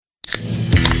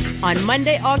On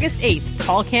Monday, August 8th,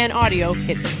 Tall Can Audio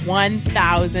hits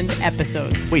 1,000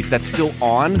 episodes. Wait, that's still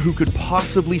on? Who could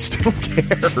possibly still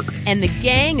care? And the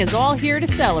gang is all here to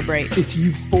celebrate. It's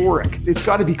euphoric. It's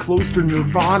got to be close to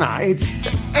Nirvana. It's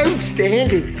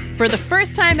outstanding. For the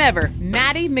first time ever,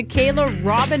 Maddie, Michaela,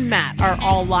 Rob, and Matt are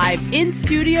all live in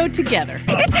studio together.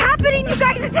 It's happening, you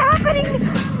guys! It's happening!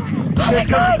 Oh my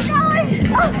God!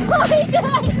 Oh my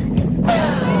God!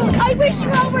 I wish you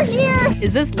all were here!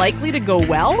 Is this likely to go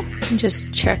well?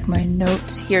 Just check my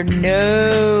notes here.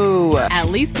 No. At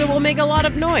least it will make a lot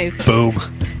of noise. Boom.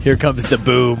 Here comes the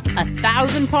boom.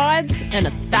 1,000 pods and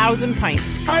 1,000 pints.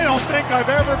 I don't think I've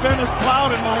ever been as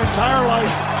proud in my entire life.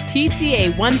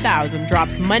 TCA 1000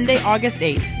 drops Monday, August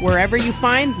 8th, wherever you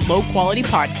find low-quality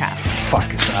podcasts.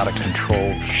 Fucking out of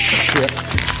control shit.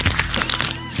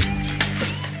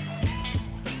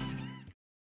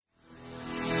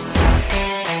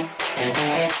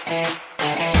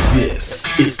 This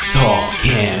is Tall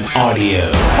Can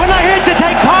Audio. We're not here to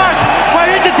take part. We're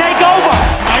here to take over.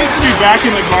 Nice to be back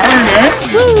in the garden, eh?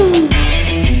 Woo!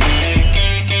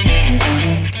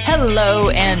 Hello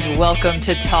and welcome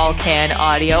to Tall Can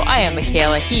Audio. I am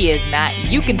Michaela. He is Matt.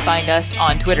 You can find us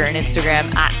on Twitter and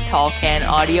Instagram at Tall Can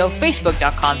Audio,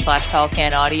 Facebook.com/Tall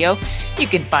Can Audio. You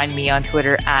can find me on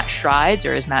Twitter at Shrides,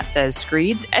 or as Matt says,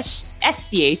 Screeds,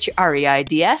 SCHREIDS.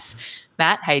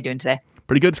 Matt, how you doing today?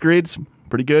 Pretty good, Screeds.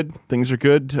 Pretty good. Things are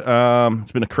good.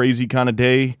 It's been a crazy kind of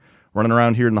day running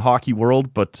around here in the hockey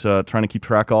world, but trying to keep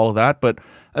track of all of that. But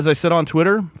as I said on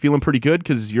Twitter, feeling pretty good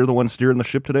because you're the one steering the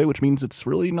ship today, which means it's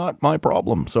really not my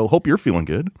problem. So hope you're feeling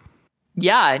good.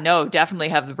 Yeah, no, definitely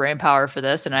have the brain power for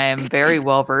this, and I am very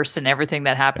well versed in everything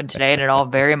that happened today, and it all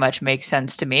very much makes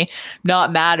sense to me.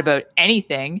 Not mad about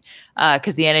anything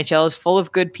because the NHL is full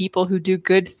of good people who do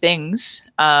good things.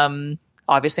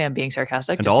 Obviously, I'm being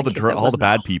sarcastic. And all the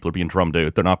bad people are being drummed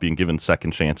out. They're not being given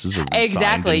second chances. Or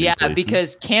exactly, yeah,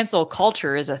 because cancel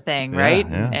culture is a thing, right?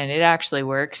 Yeah. And it actually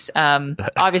works.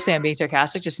 Obviously, I'm being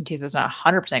sarcastic, just in case that's not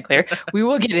 100% clear. We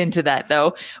will get into that,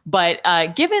 though. But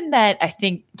given that I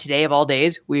think today of all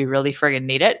days, we really friggin'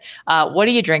 need it, what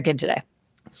are you drinking today?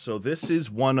 So this is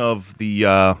one of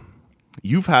the...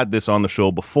 you've had this on the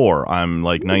show before. I'm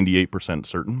like 98%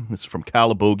 certain. This is from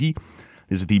Calabogie.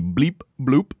 This is the Bleep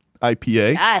Bloop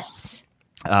IPA. Yes.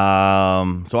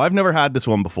 So I've never had this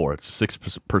one before. It's a 6%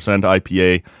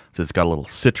 IPA. So it's got a little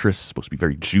citrus. It's supposed to be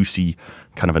very juicy,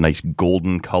 kind of a nice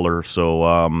golden color. So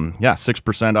 6%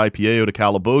 IPA out of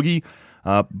Calabogie.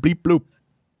 Bleep bloop.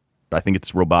 I think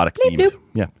it's robotic bleep, themed. bloop.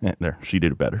 Yeah, there. She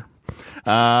did it better.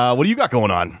 What do you got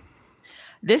going on?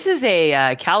 This is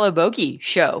a Calabogie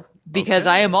show. Because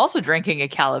I am also drinking a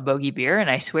Calabogie beer, and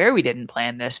I swear we didn't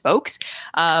plan this, folks.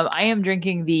 I am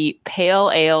drinking the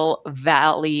Pale Ale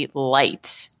Valley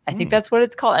Light. I think that's what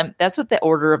it's called. That's what the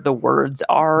order of the words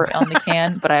are on the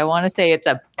can, but I want to say it's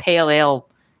a Pale Ale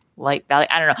Light Valley.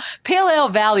 I don't know. Pale Ale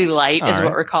Valley Light is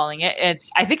what we're calling it.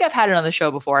 I think I've had it on the show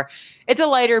before. It's a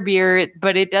lighter beer,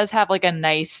 but it does have like a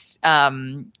nice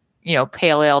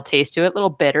pale ale taste to it,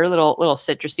 little bitter, little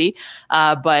citrusy,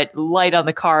 but light on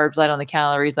the carbs, light on the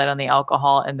calories, light on the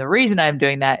alcohol. And the reason I'm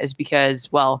doing that is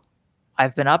because, well,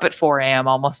 I've been up at 4 a.m.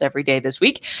 almost every day this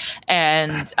week.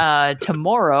 And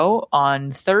tomorrow on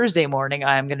Thursday morning,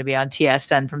 I'm going to be on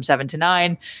TSN from 7 to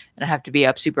 9, and I have to be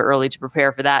up super early to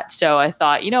prepare for that. So I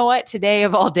thought, you know what, today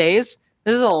of all days,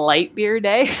 this is a light beer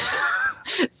day.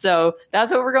 So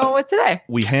that's what we're going with today.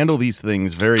 We handle these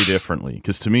things very differently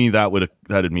because to me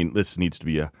that'd mean this needs to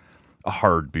be a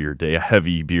hard beer day, a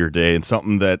heavy beer day, and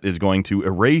something that is going to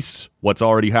erase what's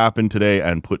already happened today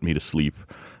and put me to sleep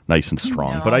nice and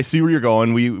strong. No. But I see where you're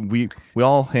going. We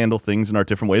all handle things in our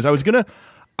different ways.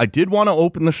 I did want to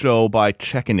open the show by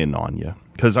checking in on you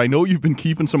because I know you've been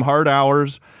keeping some hard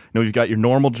hours. I know you've got your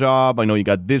normal job. I know you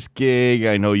got this gig.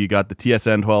 I know you got the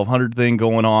TSN 1200 thing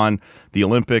going on. The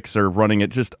Olympics are running at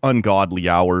just ungodly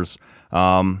hours.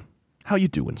 How you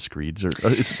doing, Screeds?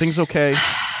 Is things okay?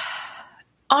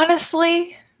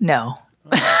 Honestly, no.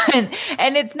 and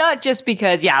it's not just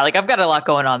because, I've got a lot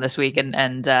going on this week,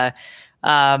 and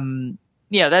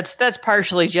that's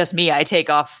partially just me. I take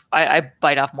off, I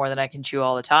bite off more than I can chew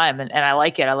all the time. And I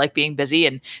like it. I like being busy.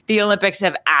 And the Olympics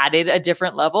have added a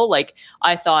different level. Like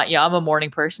I thought, I'm a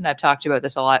morning person. I've talked about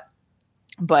this a lot.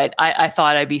 But I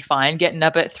thought I'd be fine getting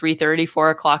up at 3:30, 4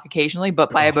 o'clock occasionally.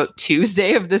 But by about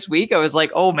Tuesday of this week, I was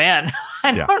like, oh, man,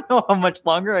 I don't know how much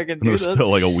longer I can do this. There's still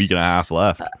like a week and a half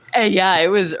left. It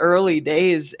was early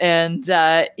days. And,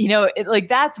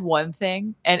 that's one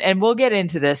thing. And we'll get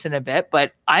into this in a bit.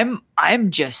 But I'm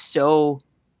just so...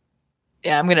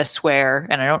 Yeah, I'm going to swear.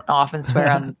 And I don't often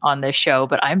swear on this show.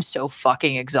 But I'm so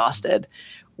fucking exhausted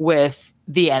with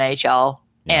the NHL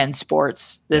and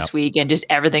sports this week, and just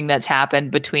everything that's happened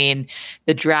between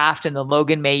the draft and the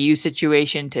Logan Mailloux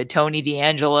situation to Tony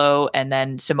D'Angelo and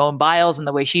then Simone Biles and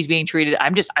the way she's being treated.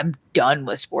 I'm done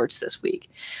with sports this week.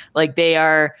 Like, they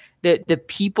are the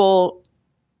people,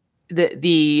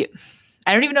 I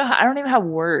don't even have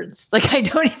words. Like, I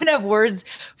don't even have words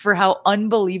for how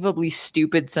unbelievably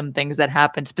stupid some things that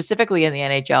happen specifically in the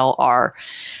NHL are.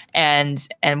 And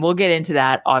we'll get into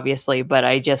that obviously, but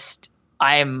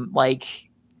I'm like,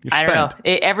 I don't know.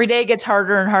 Every day gets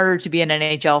harder and harder to be an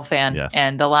NHL fan. Yes.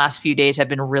 And the last few days have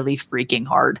been really freaking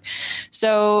hard.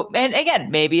 So, and again,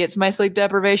 maybe it's my sleep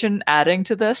deprivation adding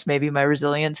to this. Maybe my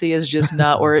resiliency is just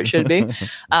not where it should be.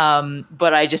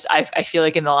 But I feel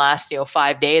like in the last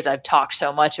 5 days, I've talked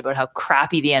so much about how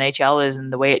crappy the NHL is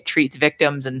and the way it treats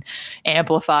victims and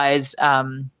amplifies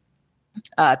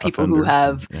people who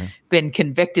have been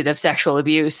convicted of sexual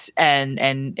abuse, and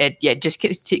it just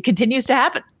continues to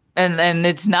happen. And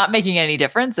it's not making any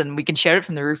difference, and we can shout it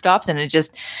from the rooftops, and it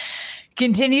just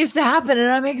continues to happen,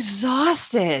 and I'm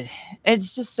exhausted.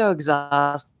 It's just so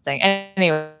exhausting.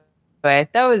 Anyway,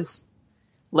 that was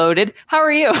loaded. How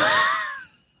are you?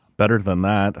 Better than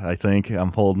that, I think.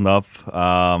 I'm holding up.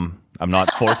 I'm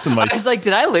not forcing my... I was like,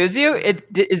 did I lose you?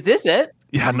 Is this it?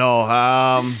 Yeah, no.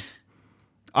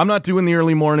 I'm not doing the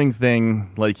early morning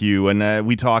thing like you, and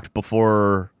we talked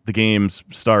before the games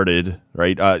started,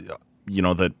 right?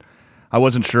 That I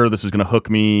wasn't sure this was going to hook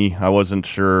me. I wasn't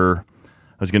sure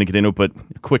I was going to get into it, but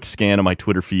a quick scan of my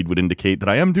Twitter feed would indicate that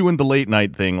I am doing the late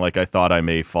night thing like I thought I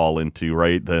may fall into,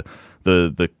 right?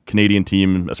 The Canadian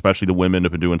team, especially the women,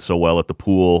 have been doing so well at the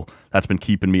pool. That's been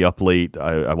keeping me up late.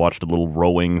 I watched a little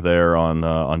rowing there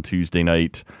on Tuesday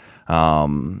night.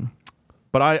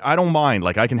 But I don't mind.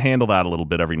 Like, I can handle that a little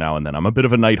bit every now and then. I'm a bit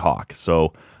of a night hawk,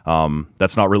 so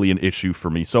that's not really an issue for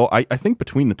me. So I think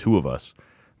between the two of us,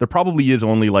 there probably is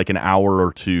only like an hour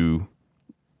or two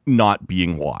not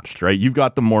being watched, right? You've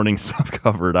got the morning stuff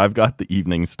covered. I've got the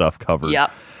evening stuff covered.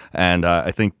 Yep. And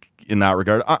I think in that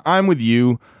regard, I'm with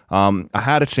you. I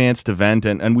had a chance to vent,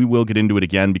 and we will get into it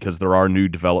again because there are new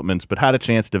developments, but had a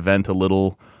chance to vent a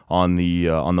little on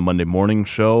the Monday morning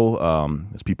show.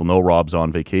 As people know, Rob's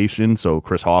on vacation, so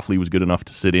Chris Hoffley was good enough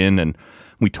to sit in, and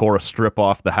we tore a strip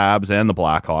off the Habs and the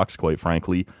Blackhawks, quite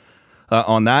frankly,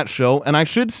 on that show. And I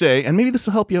should say, and maybe this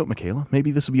will help you out, Michaela,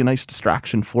 maybe this will be a nice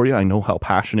distraction for you. I know how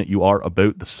passionate you are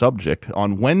about the subject.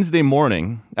 On Wednesday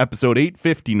morning, episode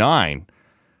 859,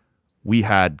 we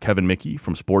had Kevin Mickey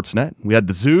from Sportsnet. We had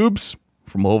the Zoobs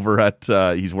from over at,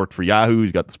 he's worked for Yahoo,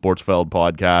 he's got the Sportsfeld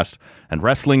podcast, and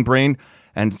Wrestling Brain.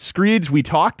 And Screeds, we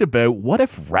talked about what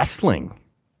if wrestling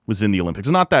was in the Olympics.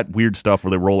 Not that weird stuff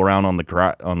where they roll around on the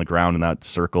ground in that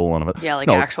circle.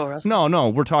 Actual wrestling. No,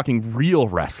 we're talking real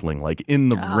wrestling, like in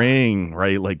the ring,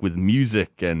 right? Like with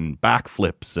music and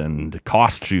backflips and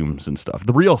costumes and stuff,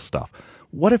 the real stuff.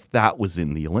 What if that was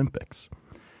in the Olympics?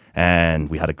 And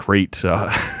we had a great...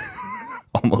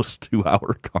 almost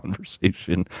 2-hour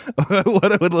conversation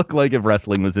what it would look like if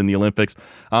wrestling was in the Olympics.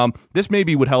 This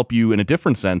maybe would help you in a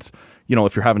different sense.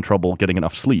 If you're having trouble getting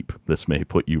enough sleep, this may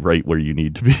put you right where you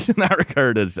need to be in that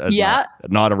regard as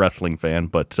not a wrestling fan.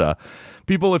 But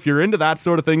people, if you're into that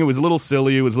sort of thing, it was a little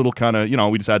silly. It was a little kind of,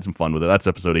 we just had some fun with it. That's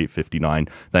episode 859.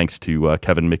 Thanks to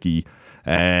Kevin Mickey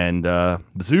and the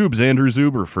Zoobs, Andrew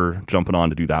Zuber, for jumping on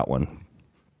to do that one.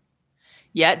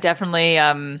 Yeah, definitely.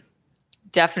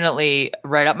 Definitely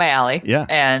right up my alley. Yeah.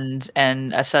 And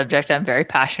a subject I'm very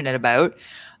passionate about.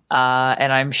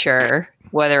 And I'm sure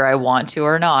whether I want to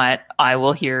or not, I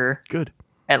will hear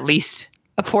at least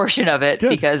a portion of it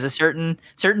because a certain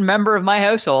member of my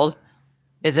household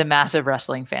is a massive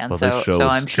wrestling fan. Well, so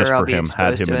I'm sure I'll be exposed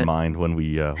to it. Had him in mind when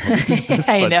we did this,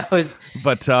 I know. It was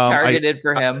targeted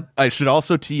for him. I should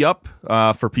also tee up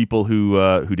for people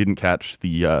who didn't catch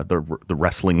the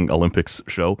Wrestling Olympics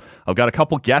show. I've got a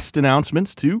couple guest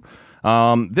announcements too.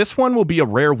 This one will be a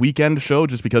rare weekend show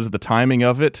just because of the timing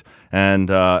of it.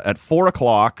 And at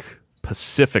 4:00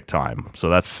 Pacific time, so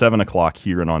that's 7:00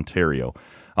 here in Ontario,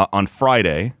 on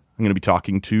Friday, I'm going to be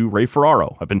talking to Ray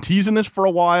Ferraro. I've been teasing this for a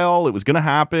while. It was going to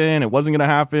happen. It wasn't going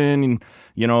to happen. And,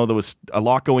 there was a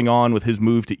lot going on with his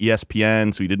move to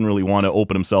ESPN, so he didn't really want to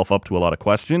open himself up to a lot of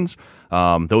questions.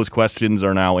 Those questions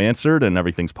are now answered and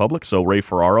everything's public. So Ray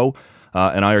Ferraro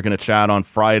and I are going to chat on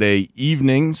Friday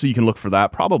evening, so you can look for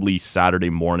that probably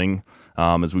Saturday morning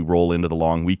as we roll into the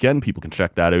long weekend. People can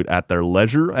check that out at their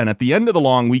leisure. And at the end of the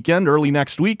long weekend, early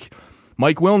next week,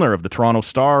 Mike Wilner of the Toronto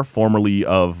Star, formerly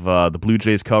of the Blue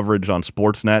Jays coverage on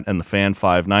Sportsnet and the Fan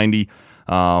 590.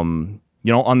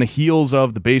 on the heels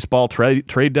of the baseball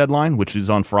trade deadline, which is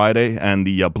on Friday, and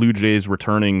the Blue Jays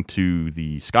returning to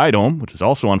the Sky Dome, which is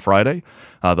also on Friday,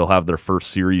 they'll have their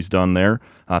first series done there.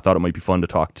 I thought it might be fun to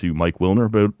talk to Mike Wilner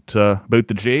about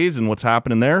the Jays and what's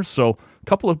happening there. So a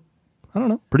couple of, I don't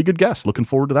know, pretty good guests. Looking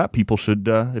forward to that. People should,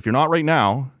 if you're not right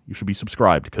now, you should be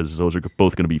subscribed because those are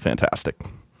both going to be fantastic.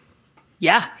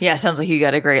 Yeah. Sounds like you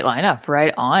got a great lineup.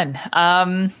 Right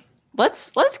on.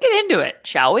 Let's get into it,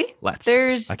 shall we? Let's.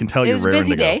 I can tell it you're was a raring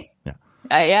busy to go. day.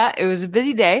 Yeah. It was a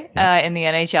busy day in the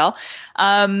NHL.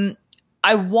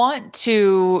 I want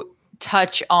to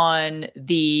touch on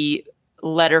the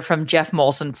letter from Jeff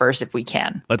Molson first, if we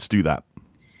can. Let's do that.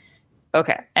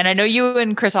 Okay. And I know you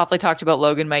and Chris Hoffley talked about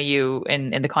Logan Mailloux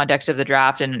in the context of the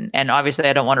draft, and obviously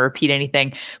I don't want to repeat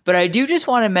anything, but I do just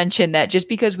want to mention that just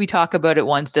because we talk about it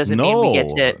once doesn't mean we get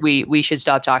to we should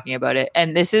stop talking about it.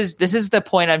 And this is the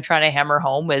point I'm trying to hammer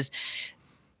home is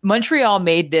Montreal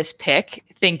made this pick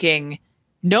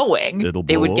knowing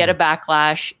they would get a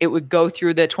backlash, it would go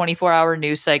through the 24-hour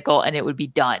news cycle, and it would be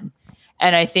done.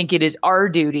 And I think it is our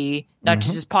duty, not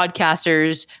just as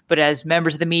podcasters, but as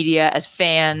members of the media, as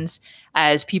fans,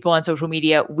 as people on social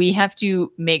media, we have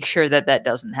to make sure that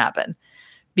doesn't happen,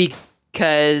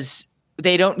 because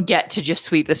they don't get to just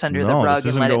sweep this under the rug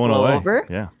and let it blow over.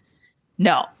 Yeah.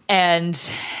 No. And,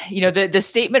 the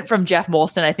statement from Jeff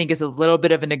Molson, I think, is a little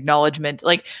bit of an acknowledgement.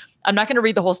 Like, I'm not going to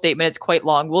read the whole statement. It's quite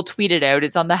long. We'll tweet it out.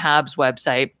 It's on the Habs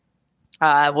website.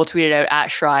 We'll tweet it out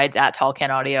at Shrides, at Tall Can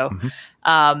Audio.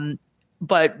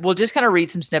 But we'll just kind of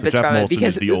read some snippets from Molson it,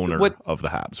 because is the owner of the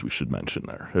Habs, we should mention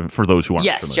there, for those who aren't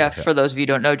familiar. Yes, Jeff, for those of you who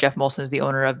don't know, Jeff Molson is the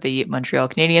owner of the Montreal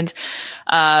Canadiens.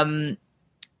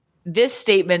 This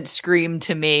statement screamed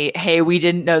to me, hey, we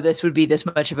didn't know this would be this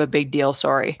much of a big deal.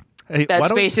 Sorry. Hey,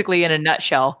 that's basically in a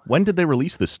nutshell. When did they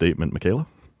release this statement, Michaela?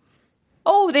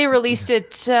 Oh, they released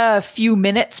it a few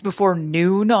minutes before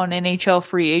noon on NHL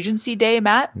Free Agency Day,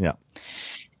 Matt. Yeah.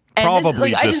 And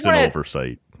probably just an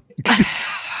oversight.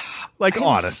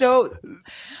 Honest. So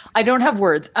I don't have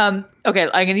words. Okay,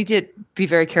 I need to be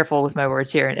very careful with my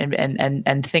words here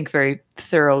and think very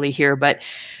thoroughly here. But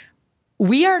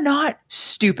we are not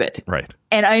stupid, right?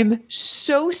 And I'm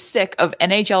so sick of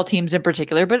NHL teams in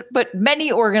particular, but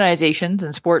many organizations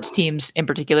and sports teams in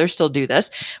particular still do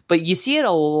this. But you see it a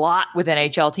lot with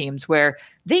NHL teams where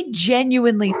they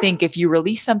genuinely think if you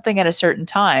release something at a certain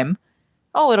time,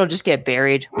 it'll just get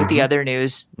buried with the other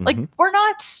news. Like, we're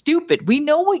not stupid. We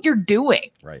know what you're doing.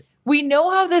 Right. We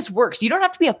know how this works. You don't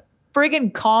have to be a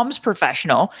friggin' comms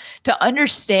professional to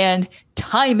understand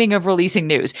timing of releasing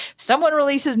news. Someone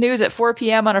releases news at 4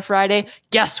 p.m. on a Friday.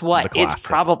 Guess what? It's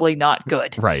probably not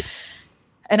good. Right.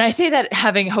 And I say that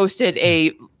having hosted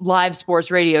a live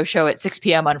sports radio show at 6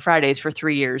 p.m. on Fridays for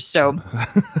 3 years. So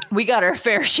we got our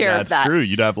fair share of that. That's true.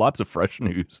 You'd have lots of fresh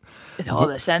news.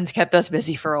 The Sens kept us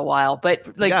busy for a while.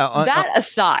 But that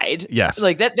aside, yes.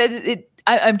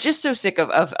 I'm just so sick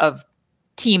of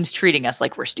teams treating us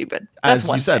like we're stupid. That's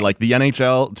As you said, like the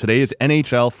NHL, today is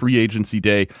NHL Free Agency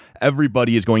Day.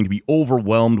 Everybody is going to be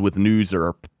overwhelmed with news. There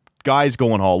are guys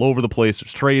going all over the place.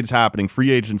 There's trades happening,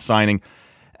 free agents signing.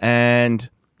 And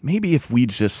maybe if we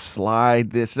just slide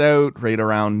this out right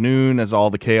around noon as all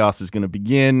the chaos is going to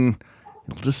begin,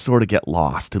 it'll just sort of get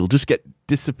lost. It'll just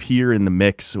disappear in the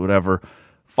mix or whatever.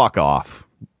 Fuck off.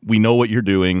 We know what you're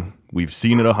doing. We've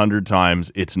seen it 100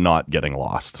 times. It's not getting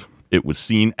lost. It was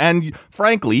seen. And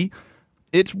frankly,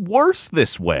 it's worse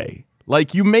this way.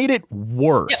 Like, you made it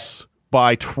worse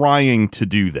by trying to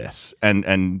do this.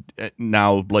 And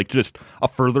now, just a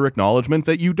further acknowledgement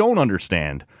that you don't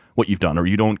understand what you've done, or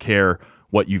you don't care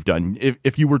what you've done.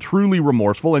 If you were truly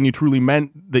remorseful and you truly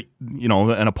meant that,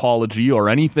 an apology or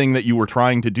anything that you were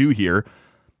trying to do here,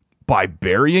 by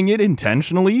burying it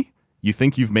intentionally, you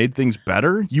think you've made things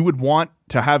better? You would want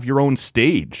to have your own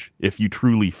stage if you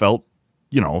truly felt,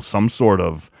 some sort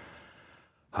of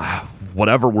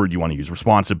whatever word you want to use,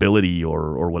 responsibility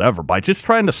or whatever. By just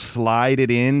trying to slide it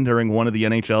in during one of the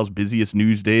NHL's busiest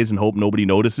news days and hope nobody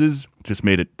notices, just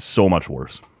made it so much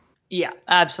worse. Yeah,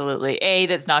 absolutely. A,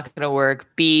 that's not going to work.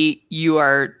 B, you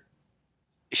are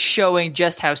showing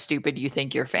just how stupid you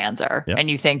think your fans are, and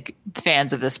you think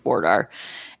fans of the sport are.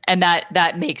 And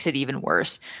that makes it even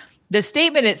worse. The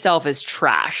statement itself is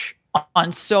trash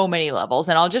on so many levels.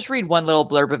 And I'll just read one little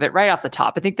blurb of it right off the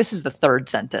top. I think this is the third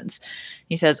sentence.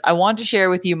 He says, I want to share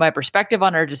with you my perspective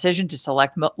on our decision to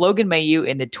select Logan Mailloux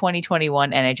in the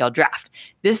 2021 NHL draft.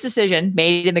 This decision,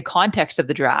 made in the context of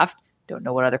the draft, don't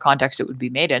know what other context it would be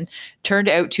made in, turned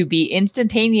out to be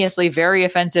instantaneously very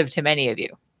offensive to many of you.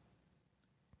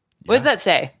 What does that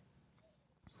say?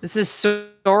 This is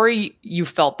sorry you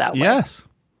felt that way. Yes.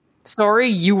 Sorry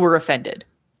you were offended.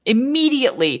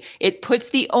 Immediately, it puts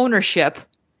the ownership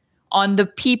on the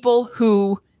people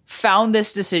who found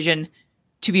this decision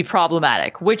to be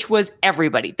problematic, which was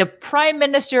everybody. The prime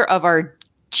minister of our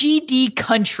GD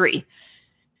country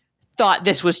thought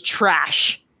this was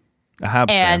trash.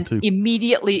 And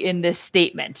immediately in this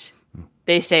statement,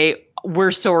 they say,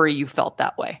 we're sorry you felt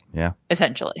that way. Yeah.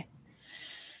 Essentially.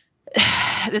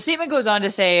 The statement goes on to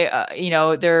say,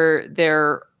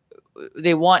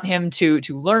 they want him to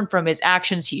learn from his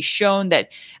actions. He's shown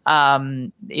that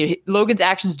Logan's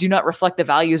actions do not reflect the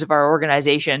values of our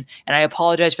organization, and I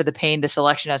apologize for the pain the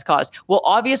selection has caused. Well,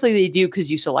 obviously they do, because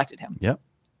you selected him. Yep.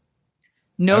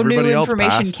 No Everybody new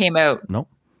information passed. came out. No.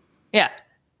 Yeah.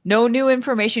 No new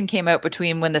information came out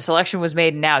between when the selection was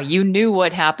made and now. You knew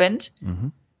what happened,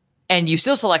 and you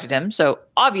still selected him. So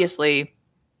obviously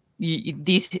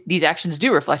these actions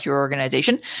do reflect your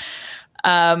organization.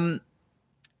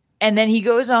 And then he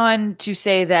goes on to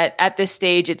say that at this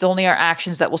stage, it's only our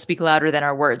actions that will speak louder than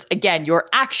our words. Again, your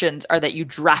actions are that you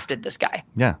drafted this guy.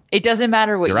 Yeah. It doesn't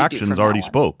matter what your you actions do from already now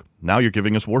on. spoke. Now you're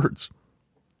giving us words.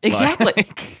 Exactly.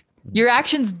 Your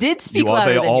actions did speak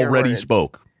louder than your words. They already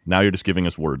spoke. Now you're just giving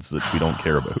us words that we don't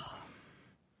care about.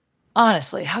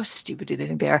 Honestly, how stupid do they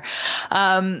think they are?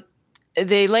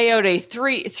 They lay out a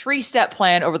three-step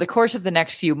plan. Over the course of the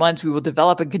next few months, we will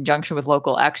develop in conjunction with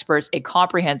local experts a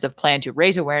comprehensive plan to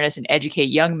raise awareness and educate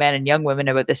young men and young women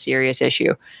about this serious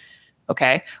issue.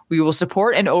 Okay. We will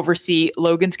support and oversee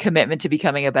Logan's commitment to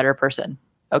becoming a better person.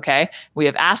 Okay. We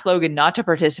have asked Logan not to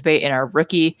participate in our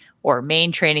rookie or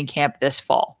main training camp this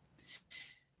fall.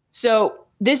 So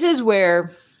this is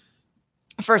where,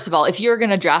 first of all, if you're going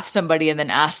to draft somebody and then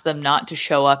ask them not to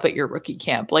show up at your rookie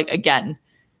camp, like, again,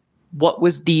 what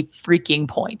was the freaking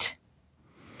point?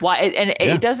 Why? And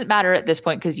it doesn't matter at this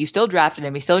point, because you still drafted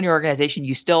him. He's still in your organization.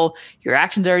 Your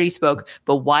actions already spoke,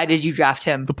 but why did you draft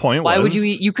him? The point why was, would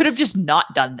you could have just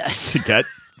not done this to get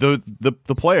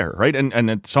the player, right?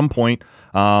 And at some point,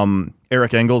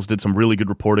 Eric Engels did some really good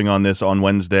reporting on this on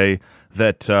Wednesday,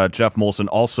 that Jeff Molson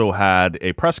also had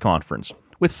a press conference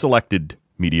with selected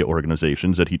media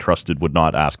organizations that he trusted would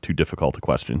not ask too difficult a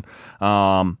question.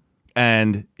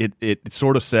 And it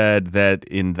sort of said that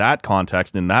in that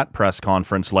context, in that press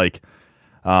conference, like,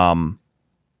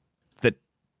 that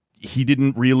he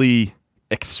didn't really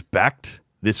expect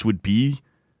this would be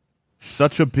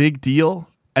such a big deal.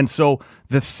 And so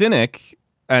the cynic,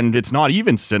 and it's not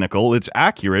even cynical, it's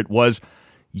accurate, was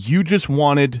you just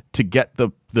wanted to get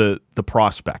the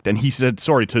prospect. And he said,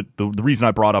 the reason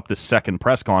I brought up this second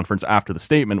press conference after the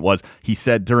statement was, he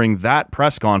said during that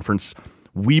press conference,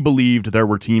 we believed there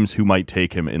were teams who might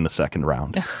take him in the second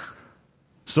round.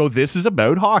 So this is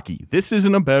about hockey. This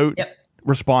isn't about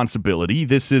responsibility.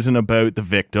 This isn't about the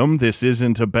victim. This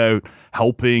isn't about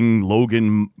helping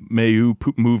Logan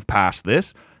Mailloux move past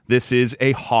this. This is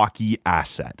a hockey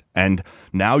asset. And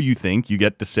now you think you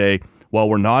get to say, well,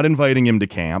 we're not inviting him to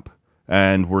camp,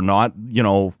 and we're not,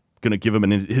 going to give him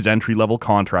his entry-level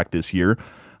contract this year.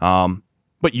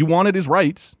 But you wanted his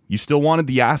rights. You still wanted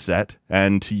the asset.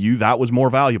 And to you, that was more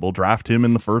valuable. Draft him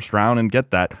in the first round and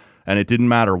get that. And it didn't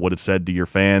matter what it said to your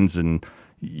fans and,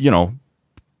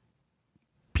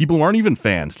 people who aren't even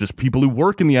fans, just people who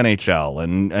work in the NHL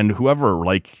and whoever,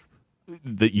 like,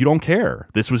 that you don't care.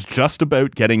 This was just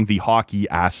about getting the hockey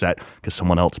asset because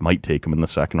someone else might take him in the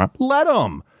second round. Let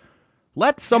him.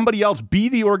 Let somebody else be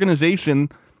the organization.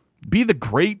 Be the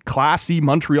great, classy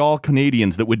Montreal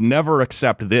Canadiens that would never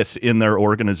accept this in their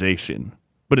organization.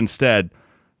 But instead,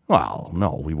 well,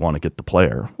 no, we want to get the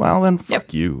player. Well, then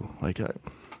fuck you.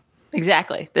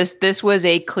 Exactly. This was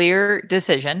a clear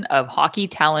decision of hockey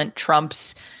talent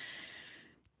trumps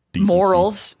decency,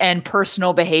 morals, and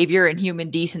personal behavior and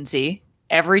human decency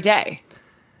every day.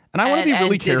 And I want to be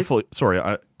really careful. Sorry,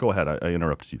 go ahead. I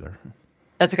interrupted you there.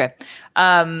 That's okay.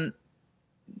 I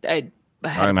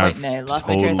lost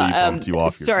my train of thought. You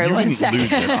off sorry, one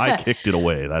second. I kicked it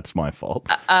away. That's my fault.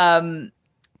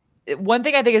 One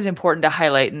thing I think is important to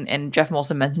highlight, and Jeff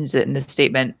Molson mentions it in the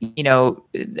statement,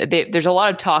 there's a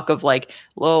lot of talk of like,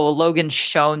 Logan's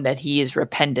shown that he is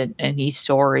repentant and he's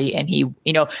sorry. And he, Logan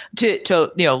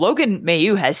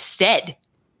Mailloux has said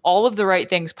all of the right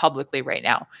things publicly right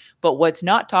now. But what's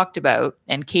not talked about,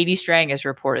 and Katie Strang has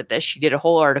reported this, she did a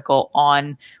whole article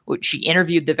on which she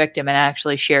interviewed the victim and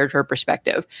actually shared her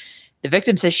perspective. The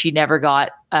victim says she never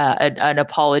got an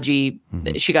apology.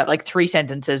 Mm-hmm. She got like 3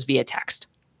 sentences via text.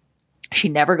 She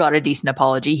never got a decent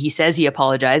apology. He says he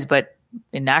apologized, but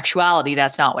in actuality,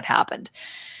 that's not what happened.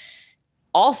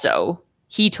 Also,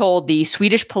 he told the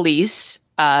Swedish police,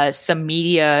 some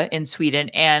media in Sweden,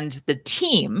 and the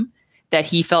team that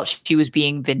he felt she was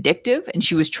being vindictive and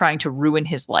she was trying to ruin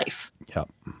his life. Yep.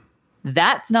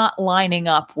 That's not lining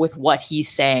up with what he's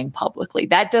saying publicly.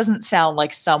 That doesn't sound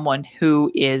like someone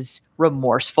who is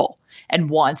remorseful and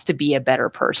wants to be a better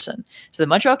person. So the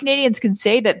Montreal Canadiens can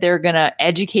say that they're going to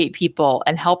educate people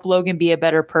and help Logan be a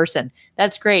better person.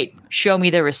 That's great. Show me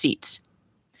the receipts.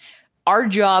 Our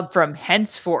job from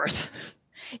henceforth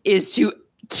is to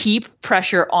keep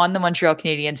pressure on the Montreal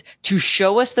Canadiens to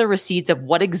show us the receipts of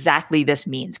what exactly this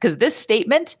means. Because this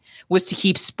statement was to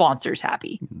keep sponsors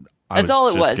happy. That's all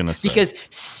it was. Because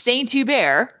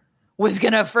Saint-Hubert was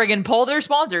going to friggin' pull their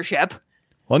sponsorship.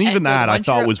 Well, and even that I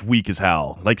thought was weak as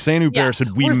hell. Like Saint-Hubert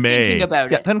said, we may. Thinking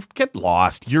about it. Then get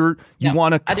lost. You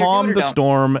want to calm the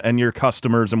storm and your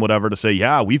customers and whatever to say,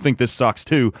 yeah, we think this sucks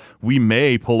too. We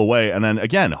may pull away. And then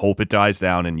again, hope it dies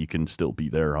down and you can still be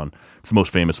there on. It's the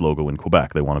most famous logo in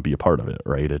Quebec. They want to be a part of it,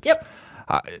 right?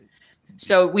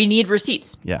 So we need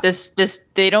receipts. Yeah. This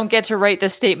they don't get to write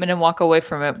this statement and walk away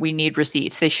from it. We need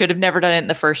receipts. They should have never done it in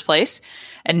the first place.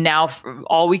 And now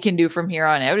all we can do from here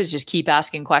on out is just keep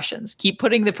asking questions. Keep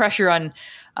putting the pressure on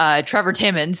Trevor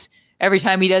Timmins every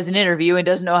time he does an interview and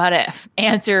doesn't know how to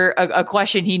answer a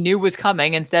question he knew was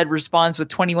coming, instead responds with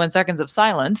 21 seconds of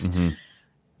silence. Mm-hmm.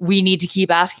 We need to keep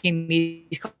asking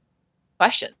these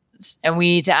questions. And we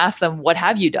need to ask them, what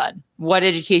have you done? What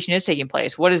education is taking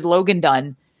place? What has Logan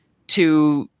done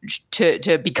to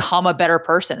become a better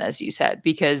person, as you said?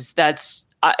 Because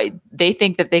they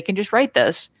think that they can just write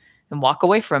this and walk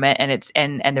away from it,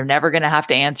 and they're never going to have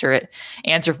to answer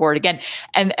for it again.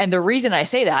 And the reason I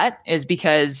say that is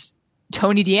because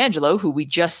Tony DeAngelo, who we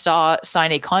just saw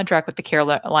sign a contract with the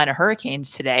Carolina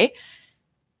Hurricanes today,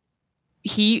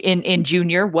 he in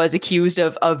junior was accused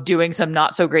of doing some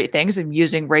not so great things and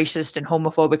using racist and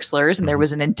homophobic slurs. And there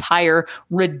was an entire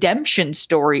redemption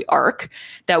story arc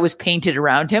that was painted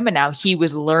around him. And now he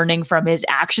was learning from his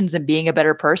actions and being a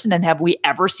better person. And have we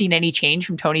ever seen any change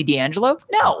from Tony DeAngelo?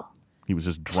 No. He was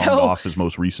just drummed off his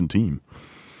most recent team.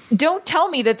 Don't tell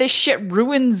me that this shit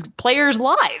ruins players'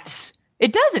 lives.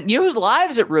 It doesn't. You know whose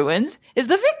lives it ruins is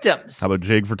the victims. How about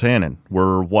Jake Virtanen?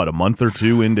 We're, a month or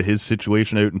two into his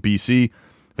situation out in BC.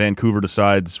 Vancouver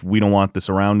decides we don't want this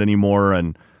around anymore,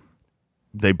 and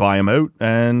they buy him out,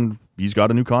 and he's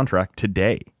got a new contract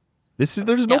today.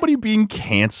 There's nobody being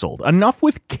canceled. Enough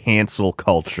with cancel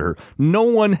culture. No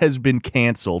one has been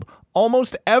canceled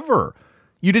almost ever.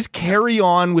 You just carry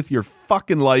on with your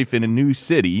fucking life in a new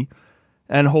city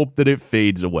and hope that it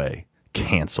fades away.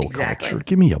 Cancel culture.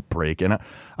 Give me a break. And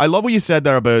I love what you said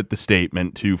there about the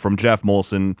statement too from Jeff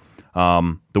Molson.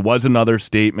 There was another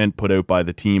statement put out by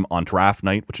the team on draft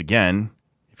night, which again,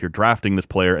 if you're drafting this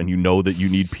player and you know that you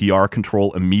need PR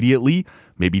control immediately,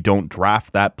 maybe don't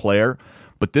draft that player.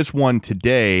 But this one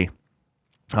today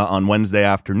on Wednesday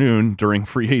afternoon during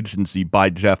free agency by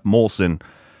Jeff Molson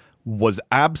was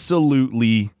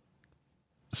absolutely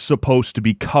supposed to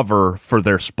be cover for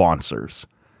their sponsors.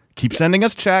 Keep sending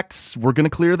us checks. We're going to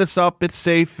clear this up. It's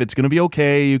safe. It's going to be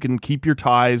okay. You can keep your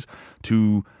ties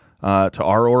to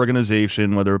our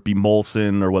organization, whether it be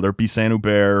Molson or whether it be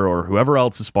Saint-Hubert or whoever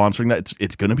else is sponsoring that.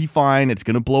 It's going to be fine. It's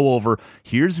going to blow over.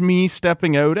 Here's me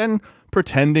stepping out and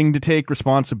pretending to take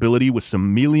responsibility with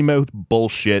some mealy-mouthed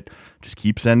bullshit. Just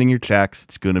keep sending your checks.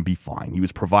 It's going to be fine. He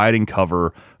was providing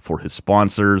cover for his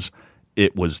sponsors.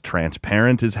 It was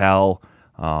transparent as hell.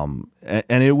 And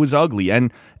it was ugly.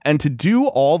 And to do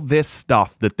all this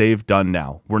stuff that they've done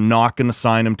now, we're not going to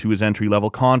sign him to his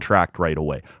entry-level contract right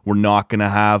away. We're not going to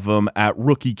have him at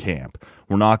rookie camp.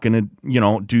 We're not going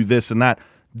to, do this and that.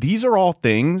 These are all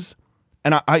things,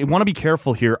 and I want to be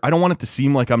careful here. I don't want it to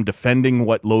seem like I'm defending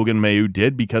what Logan Mailloux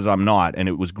did, because I'm not, and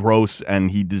it was gross, and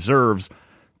he deserves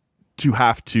to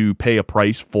have to pay a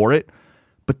price for it.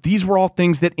 But these were all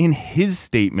things that in his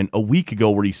statement a week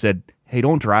ago where he said, hey,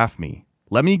 don't draft me.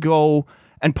 Let me go.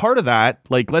 And part of that,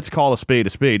 let's call a spade,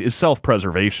 is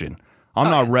self-preservation. I'm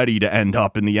not ready to end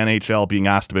up in the NHL being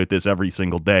asked about this every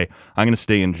single day. I'm going to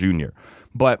stay in junior.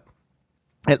 But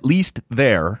at least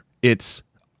there, it's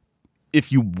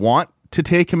if you want to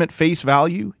take him at face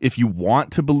value, if you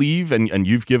want to believe, and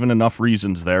you've given enough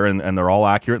reasons there, and they're all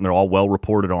accurate and they're all well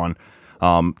reported on,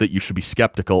 that you should be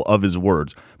skeptical of his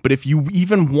words. But if you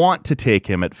even want to take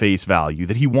him at face value,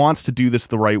 that he wants to do this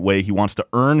the right way, he wants to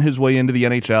earn his way into the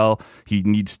NHL, he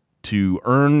needs to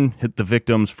earn the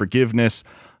victims' forgiveness,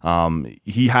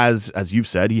 he has, as you've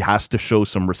said, he has to show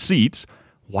some receipts.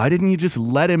 Why didn't you just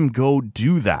let him go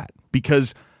do that?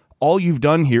 Because all you've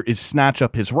done here is snatch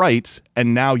up his rights,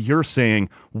 and now you're saying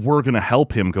we're going to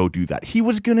help him go do that. He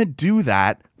was going to do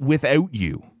that without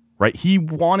you, right? He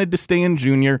wanted to stay in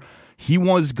junior. he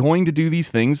was going to do these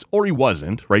things, or he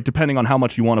wasn't, right? Depending on how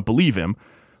much you want to believe him.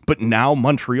 But now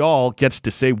Montreal gets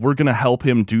to say, we're going to help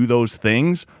him do those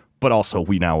things, but also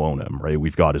we now own him, right?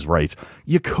 We've got his rights.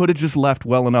 You could have just left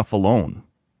well enough alone.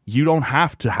 You don't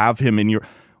have to have him in your...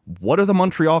 What are the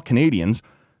Montreal Canadiens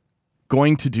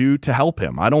going to do to help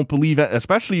him? I don't believe it,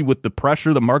 especially with the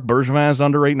pressure that Marc Bergevin is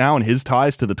under right now and his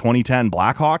ties to the 2010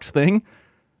 Blackhawks thing.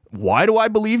 Why do I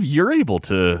believe you're able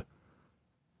to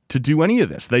do any of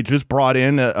this? They just brought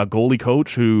in a goalie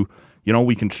coach who, you know,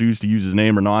 we can choose to use his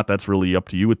name or not. That's really up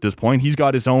to you at this point. He's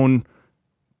got his own,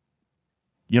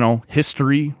 you know,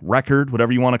 history, record,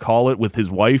 whatever you want to call it, with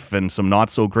his wife and some not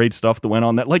so great stuff that went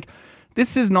on. That, like,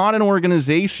 this is not an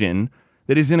organization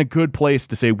that is in a good place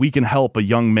to say we can help a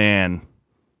young man,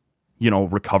 you know,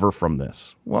 recover from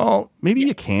this. Well, maybe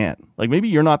you can't. Like, maybe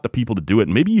you're not the people to do it.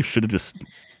 Maybe you should have just,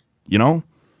 you know.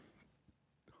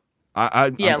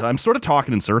 I'm sort of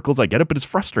talking in circles. I get it, but it's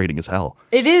frustrating as hell.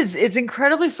 It is. It's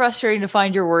incredibly frustrating to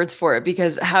find your words for it,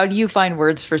 because how do you find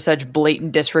words for such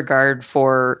blatant disregard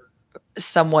for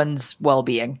someone's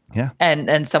well-being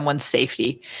and someone's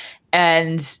safety?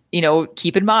 And, you know,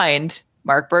 keep in mind,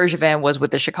 Marc Bergevin was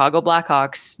with the Chicago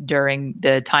Blackhawks during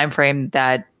the time frame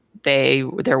that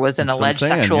there was an alleged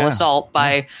sexual assault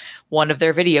by one of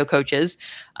their video coaches.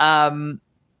 The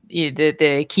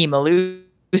Kimaloo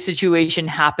situation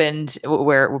happened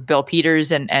where Bill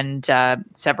Peters and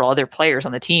several other players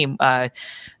on the team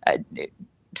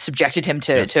subjected him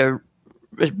to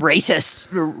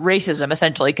racism,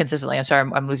 essentially, consistently. I'm sorry,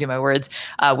 I'm losing my words.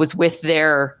 Was with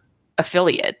their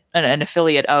affiliate, an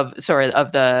affiliate of the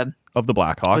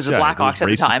Blackhawks. Was the Blackhawks at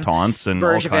the time? Taunts and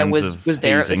Bergevin was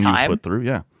there at the time. Put through,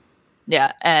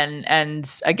 yeah, and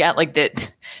again, like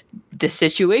that. The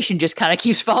situation just kind of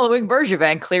keeps following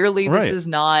Bergevin. Clearly, this is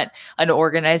not an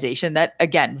organization that,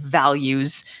 again,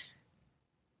 values.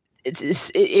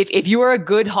 If you are a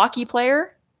good hockey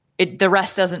player, the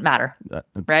rest doesn't matter,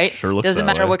 right? Sure looks doesn't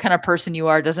that matter way. what kind of person you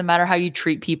are. Doesn't matter how you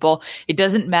treat people. It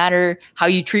doesn't matter how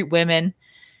you treat women.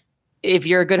 If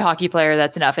you're a good hockey player,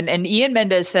 that's enough. And Ian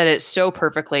Mendes said it so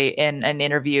perfectly in an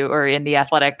interview or in the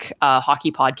Athletic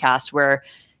hockey podcast, where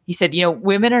he said, you know,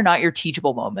 women are not your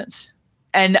teachable moments.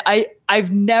 And I've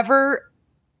never,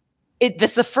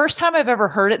 this is the first time I've ever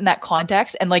heard it in that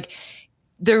context. And like,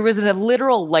 there was a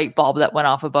literal light bulb that went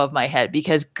off above my head,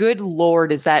 because good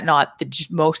Lord, is that not the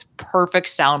most perfect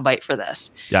soundbite for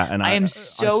this? Yeah. And I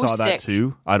saw sick. that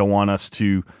too. I don't want us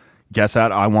to guess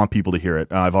at. I want people to hear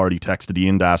it. I've already texted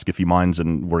Ian to ask if he minds,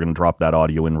 and we're going to drop that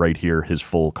audio in right here, his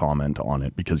full comment on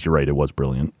it, because you're right. It was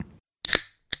brilliant.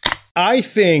 I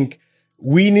think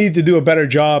we need to do a better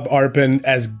job, Arpin,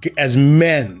 as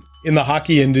men in the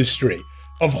hockey industry,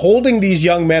 of holding these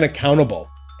young men accountable.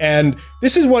 And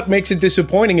this is what makes it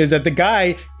disappointing, is that the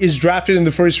guy is drafted in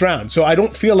the first round. So I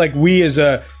don't feel like we as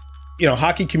a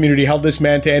hockey community held this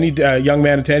man to any young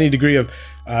man to any degree of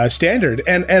standard.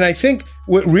 And I think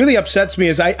what really upsets me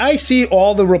is I see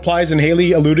all the replies, and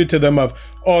Haley alluded to them, of,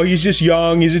 oh, he's just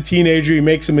young, he's a teenager, he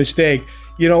makes a mistake.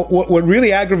 You know, what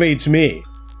really aggravates me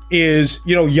is,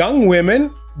 you know, young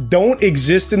women don't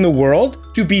exist in the world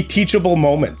to be teachable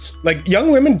moments. Like,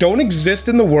 young women don't exist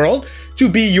in the world to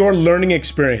be your learning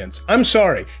experience. I'm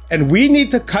sorry. And we need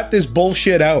to cut this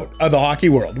bullshit out of the hockey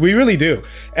world. We really do.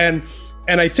 And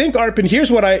I think, Arpin,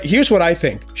 here's what I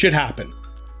think should happen.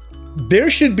 There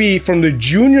should be, from the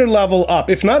junior level up,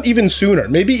 if not even sooner,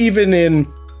 maybe even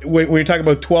when you're talking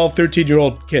about 12,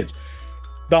 13-year-old kids,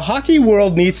 the hockey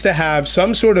world needs to have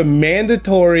some sort of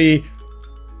mandatory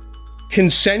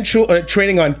consensual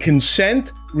training on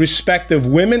consent, respect of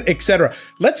women, etc.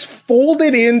 Let's fold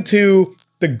it into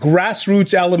the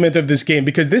grassroots element of this game,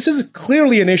 because this is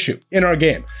clearly an issue in our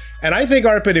game. And I think,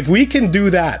 Arpin, if we can do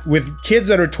that with kids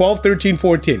that are 12, 13,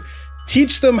 14,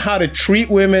 teach them how to treat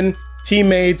women,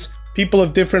 teammates, people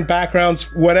of different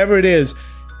backgrounds, whatever it is,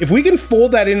 if we can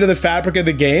fold that into the fabric of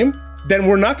the game, then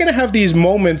we're not going to have these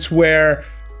moments where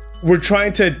we're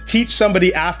trying to teach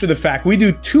somebody after the fact. We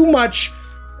do too much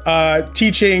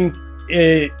teaching.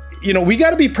 We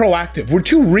got to be proactive. We're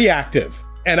too reactive.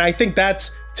 And I think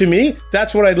to me,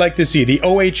 that's what I'd like to see. The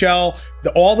OHL,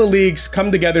 all the leagues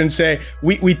come together and say,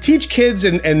 we teach kids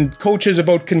and coaches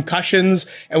about concussions,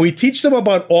 and we teach them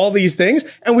about all these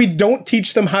things, and we don't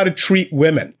teach them how to treat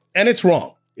women. And it's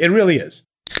wrong. It really is.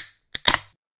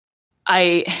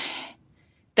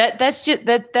 That's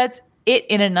it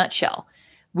in a nutshell.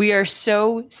 We are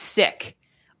so sick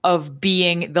of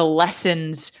being the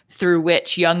lessons through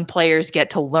which young players get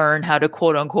to learn how to,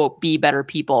 quote unquote, be better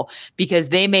people, because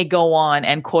they may go on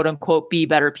and, quote unquote, be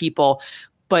better people,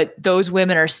 but those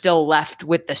women are still left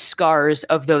with the scars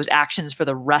of those actions for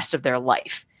the rest of their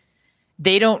life.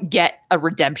 They don't get a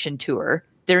redemption tour.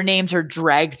 Their names are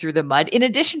dragged through the mud, in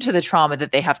addition to the trauma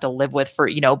that they have to live with for,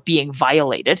 being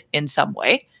violated in some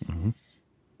way. Mm-hmm.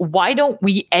 Why don't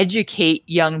we educate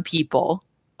young people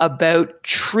about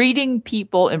treating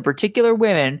people, in particular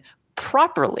women,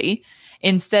 properly,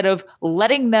 instead of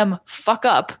letting them fuck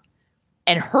up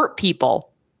and hurt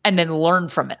people and then learn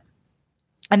from it?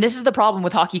 And this is the problem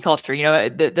with hockey culture.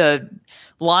 The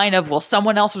line of, well,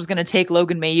 someone else was going to take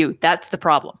Logan Mailloux. That's the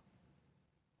problem.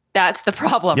 That's the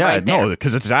problem. Yeah, right there. No,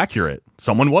 because it's accurate.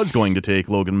 Someone was going to take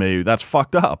Logan Mailloux. That's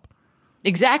fucked up.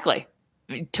 Exactly.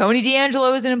 Tony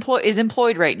DeAngelo is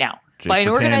employed right now by an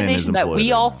organization that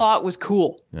we all thought was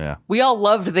cool. Yeah. We all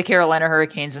loved the Carolina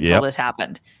Hurricanes until this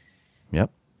happened.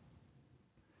 Yep.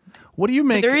 What do you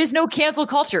make? There is no cancel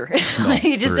culture. No,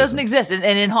 it just doesn't exist. And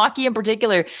in hockey in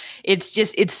particular,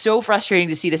 it's so frustrating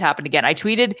to see this happen again. I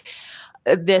tweeted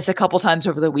this a couple times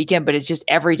over the weekend, but it's just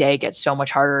every day it gets so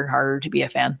much harder and harder to be a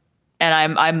fan. And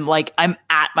I'm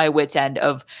at my wit's end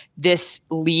of this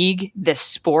league, this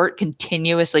sport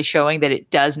continuously showing that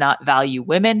it does not value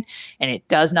women and it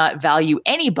does not value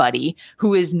anybody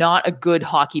who is not a good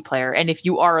hockey player. And if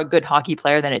you are a good hockey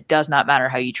player, then it does not matter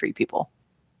how you treat people.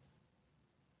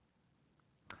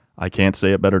 I can't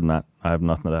say it better than that. I have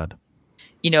nothing to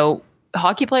add.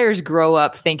 Hockey players grow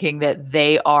up thinking that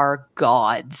they are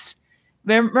gods.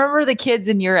 Remember the kids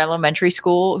in your elementary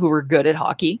school who were good at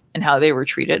hockey and how they were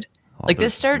treated?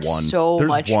 This starts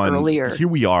much earlier. Here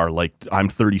we are, I'm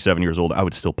 37 years old. I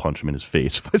would still punch him in his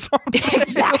face if I saw him.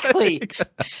 Exactly.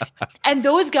 And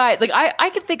those guys, I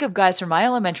could think of guys from my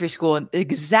elementary school, and the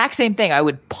exact same thing. I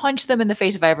would punch them in the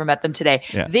face if I ever met them today.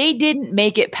 Yeah. They didn't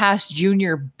make it past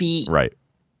junior B. Right.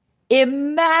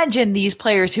 Imagine these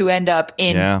players who end up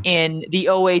in the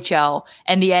OHL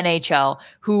and the NHL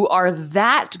who are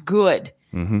that good.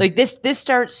 Mm-hmm. This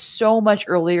starts so much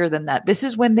earlier than that. This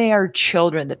is when they are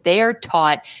children, that they are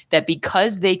taught that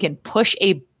because they can push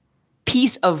a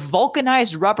piece of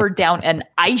vulcanized rubber down an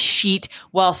ice sheet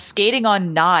while skating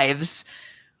on knives,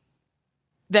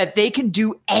 that they can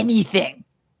do anything,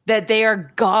 that they are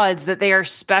gods, that they are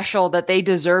special, that they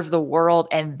deserve the world.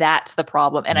 And that's the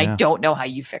problem. And I don't know how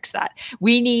you fix that.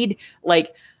 We need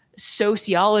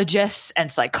sociologists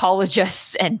and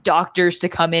psychologists and doctors to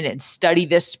come in and study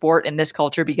this sport and this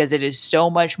culture, because it is so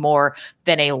much more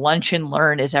than a lunch and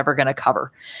learn is ever going to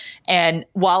cover. And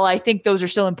while I think those are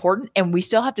still important and we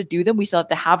still have to do them, we still have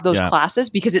to have those classes,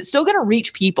 because it's still going to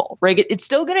reach people, right? It's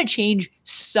still going to change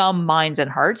some minds and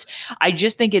hearts. I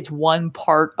just think it's one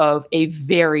part of a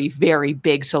very, very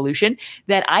big solution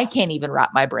that I can't even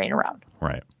wrap my brain around.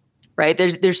 Right.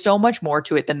 There's so much more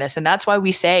to it than this. And that's why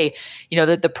we say,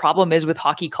 that the problem is with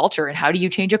hockey culture, and how do you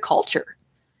change a culture?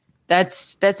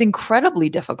 That's incredibly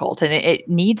difficult. And it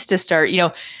needs to start,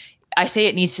 I say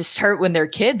it needs to start when they're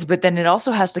kids, but then it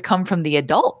also has to come from the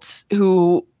adults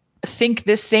who think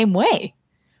this same way,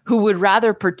 who would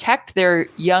rather protect their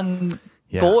young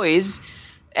boys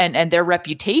and their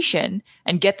reputation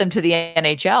and get them to the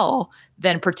NHL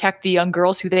than protect the young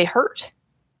girls who they hurt.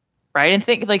 Right. And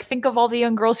think of all the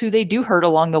young girls who they do hurt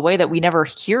along the way that we never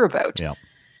hear about. Yeah.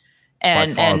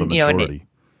 And the majority.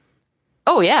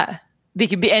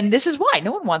 And this is why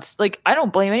no one wants, I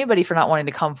don't blame anybody for not wanting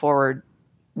to come forward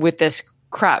with this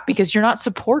crap, because you're not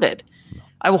supported.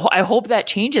 No. I hope that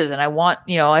changes. And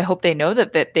I hope they know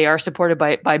that they are supported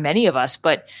by many of us,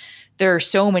 but there are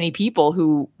so many people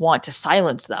who want to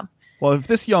silence them. Well, if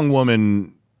this young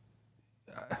woman,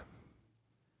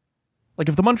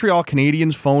 if the Montreal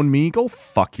Canadiens phone me, go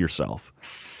fuck yourself.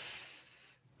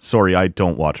 Sorry, I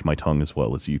don't watch my tongue as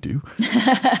well as you do.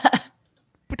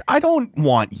 But I don't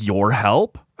want your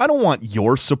help. I don't want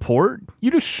your support. You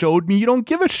just showed me you don't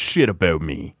give a shit about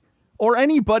me or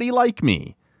anybody like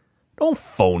me. Don't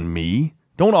phone me.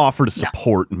 Don't offer to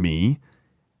support me.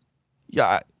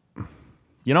 Yeah,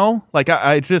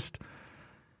 I just...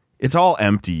 It's all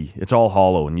empty. It's all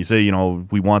hollow. And you say,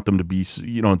 we want them to be,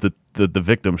 the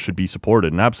victims should be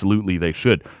supported. And absolutely they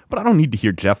should. But I don't need to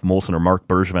hear Jeff Molson or Marc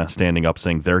Bergevin standing up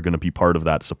saying they're going to be part of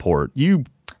that support. You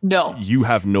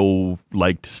have no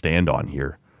leg to stand on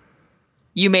here.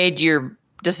 You made your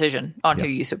decision on who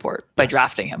you support by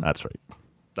drafting him. That's right.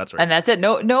 And that's it.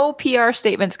 No PR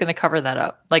statement's going to cover that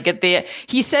up.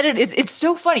 He said it. It's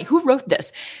so funny. Who wrote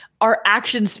this? Our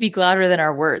actions speak louder than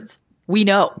our words. We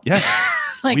know. Yeah.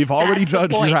 We've already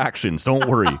judged your actions. Don't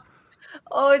worry.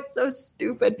 Oh, it's so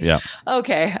stupid. Yeah.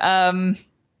 Okay.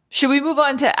 Should we move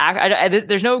on to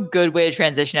there's no good way to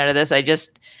transition out of this. I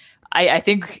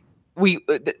think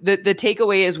the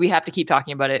takeaway is we have to keep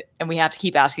talking about it, and we have to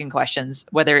keep asking questions,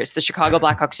 whether it's the Chicago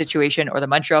Blackhawks situation or the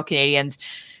Montreal Canadiens.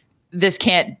 This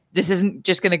isn't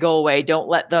just going to go away. Don't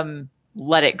let them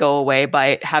let it go away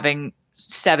by having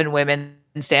 7 women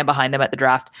stand behind them at the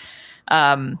draft.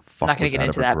 I'm not going to get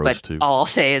into that, but all I'll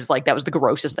say is like that was the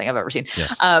grossest thing I've ever seen.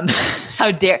 Yes.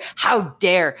 How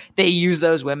dare they use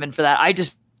those women for that? I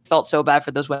just felt so bad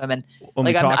for those women.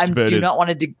 Like I do not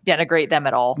want to denigrate them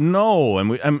at all. No,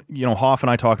 and Hoff and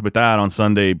I talked about that on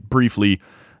Sunday briefly.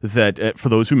 That for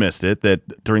those who missed it,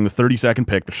 that during the 32nd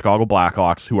pick, the Chicago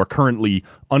Blackhawks, who are currently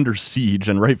under siege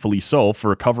and rightfully so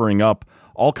for covering up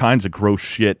all kinds of gross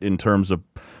shit in terms of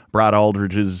Brad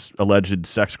Aldridge's alleged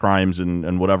sex crimes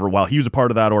and whatever, while he was a part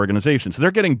of that organization. So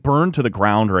they're getting burned to the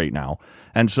ground right now.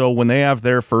 And so when they have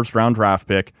their first round draft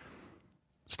pick,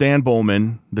 Stan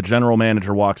Bowman, the general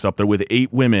manager, walks up there with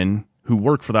 8 women who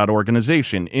work for that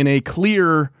organization in a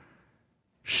clear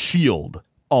shield.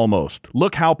 Almost.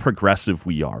 Look how progressive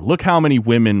we are. Look how many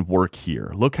women work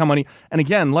here. Look how many. And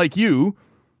again, like you,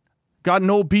 got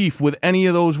no beef with any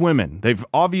of those women. They've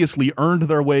obviously earned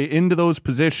their way into those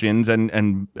positions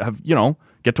and have,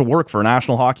 get to work for a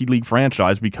National Hockey League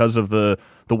franchise because of the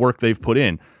work they've put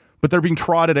in. But they're being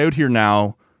trotted out here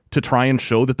now to try and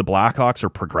show that the Blackhawks are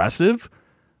progressive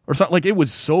or something. Like, it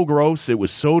was so gross. It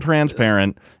was so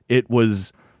transparent. It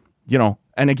was,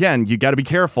 and again, you got to be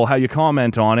careful how you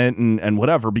comment on it and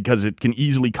whatever, because it can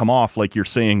easily come off like you're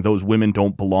saying those women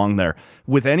don't belong there.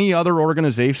 With any other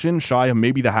organization, shy of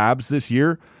maybe the Habs this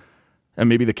year, and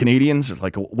maybe the Canadians,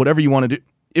 like whatever you want to do,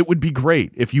 it would be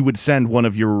great if you would send one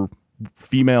of your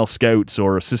female scouts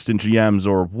or assistant GMs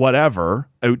or whatever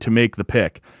out to make the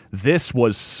pick. This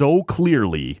was so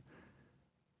clearly,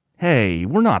 hey,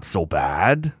 we're not so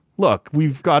bad. Look,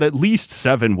 we've got at least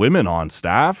 7 women on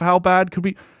staff. How bad could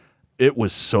we? It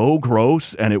was so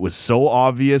gross, and it was so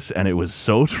obvious, and it was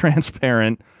so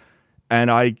transparent. And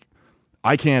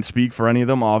I can't speak for any of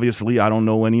them. Obviously, I don't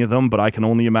know any of them, but I can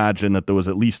only imagine that there was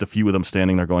at least a few of them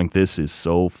standing there going, this is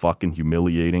so fucking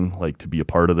humiliating, like, to be a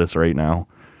part of this right now.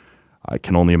 I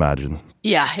can only imagine.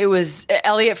 Yeah, it was.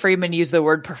 Elliot Friedman used the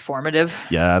word performative,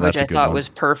 which I thought was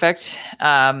perfect.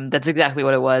 That's exactly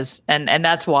what it was, and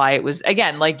that's why it was.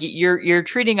 Again, like you're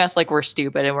treating us like we're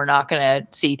stupid, and we're not going to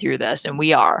see through this, and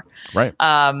we are. Right.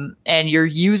 And you're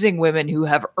using women who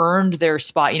have earned their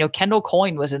spot. Kendall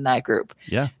Coyne was in that group.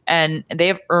 Yeah. And they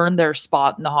have earned their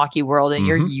spot in the hockey world, and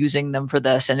you're using them for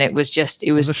this, and it was just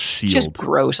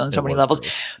gross on so many levels.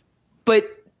 Gross. But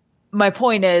my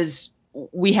point is,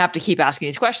 we have to keep asking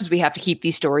these questions. We have to keep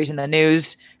these stories in the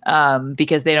news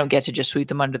because they don't get to just sweep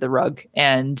them under the rug.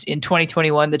 And in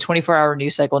 2021, the 24-hour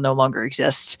news cycle no longer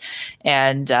exists,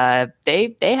 and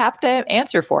they have to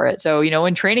answer for it. So,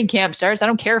 when training camp starts, I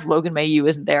don't care if Logan Mailloux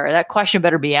isn't there. That question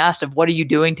better be asked of what are you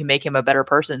doing to make him a better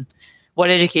person? What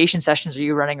education sessions are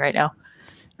you running right now?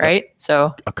 Right?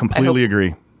 So I completely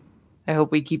agree. I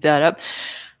hope we keep that up.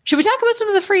 Should we talk about some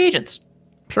of the free agents?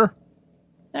 Sure.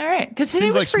 All right, because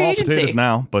today was free agency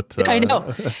now, but I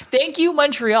know. Thank you,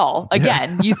 Montreal.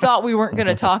 Again, you thought we weren't going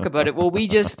to talk about it. Well, we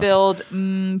just filled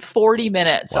 40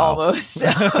 minutes almost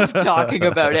of talking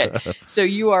about it. So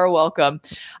you are welcome.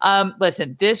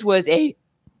 Listen, this was a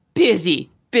busy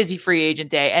free agent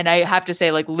day, and I have to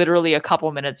say, like literally a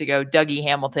couple minutes ago, Dougie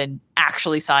Hamilton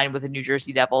actually signed with the New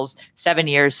Jersey Devils, 7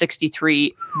 years,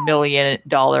 $63 million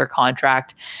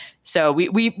contract. So we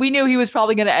knew he was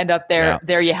probably going to end up there. Yeah.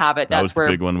 There you have it. That was the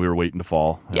big one we were waiting to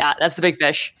fall. Yeah, that's the big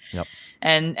fish. Yep.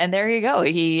 And there you go.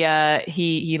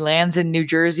 He lands in New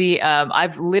Jersey.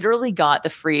 I've literally got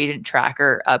the free agent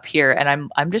tracker up here,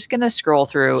 and I'm just going to scroll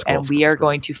through, and we are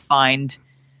going to find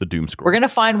the doom scroll. We're going to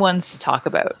find ones to talk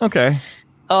about. Okay.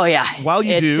 Oh yeah. While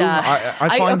you do,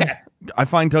 I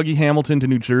find Dougie Hamilton to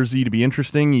New Jersey to be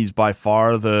interesting. He's by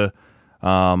far the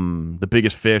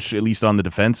biggest fish, at least on the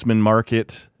defenseman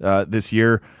market this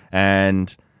year.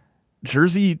 And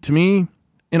Jersey, to me,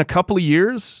 in a couple of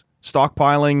years,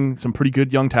 stockpiling some pretty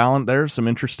good young talent there, some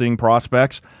interesting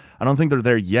prospects. I don't think they're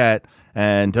there yet.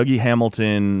 And Dougie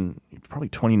Hamilton, probably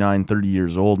 29, 30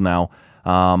 years old now.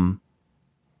 I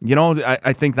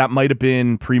think that might have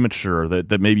been premature,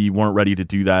 that maybe you weren't ready to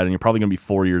do that. And you're probably going to be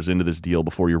 4 years into this deal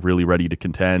before you're really ready to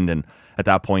contend. And at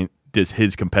that point, does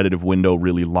his competitive window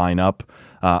really line up?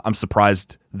 I'm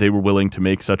surprised they were willing to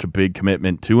make such a big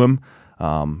commitment to him.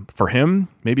 For him,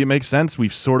 maybe it makes sense.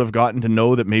 We've sort of gotten to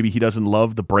know that maybe he doesn't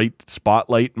love the bright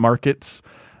spotlight markets.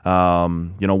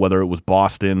 Whether it was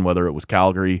Boston, whether it was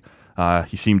Calgary,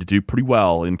 he seemed to do pretty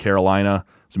well in Carolina.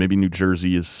 So maybe New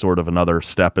Jersey is sort of another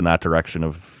step in that direction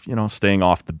of, staying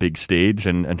off the big stage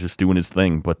and just doing his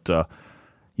thing. But,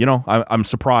 I'm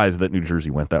surprised that New Jersey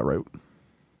went that route.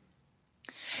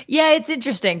 Yeah, it's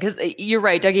interesting because you're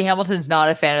right. Dougie Hamilton's not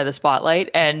a fan of the spotlight,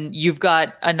 and you've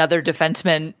got another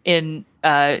defenseman in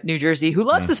New Jersey who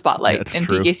loves the spotlight in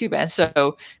PK Subban.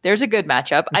 So there's a good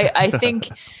matchup. I think,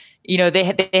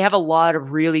 they have a lot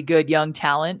of really good young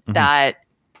talent that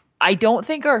I don't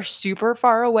think are super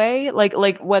far away.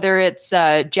 Like whether it's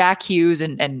Jack Hughes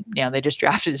and they just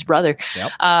drafted his brother,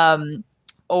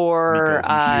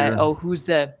 who's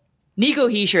the Nico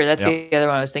Hischier? That's the other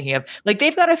one I was thinking of. Like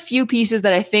they've got a few pieces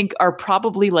that I think are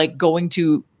probably like going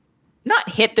to not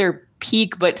hit their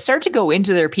peak, but start to go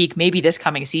into their peak maybe this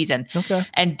coming season. Okay.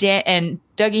 And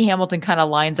Dougie Hamilton kind of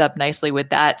lines up nicely with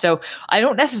that. So I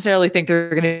don't necessarily think they're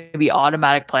going to be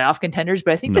automatic playoff contenders,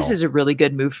 but I think this is a really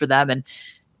good move for them. And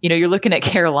you're looking at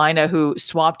Carolina, who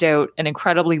swapped out an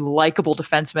incredibly likable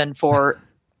defenseman for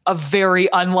a very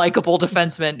unlikable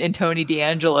defenseman in Tony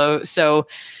DeAngelo. So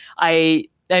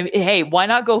hey, why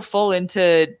not go full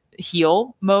into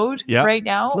heel mode right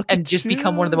now and just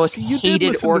become one of the most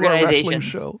hated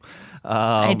organizations?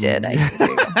 I did.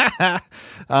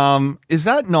 Is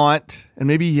that not? And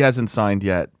maybe he hasn't signed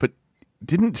yet, but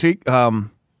didn't Jake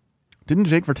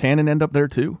Virtanen end up there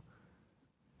too?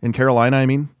 In Carolina, I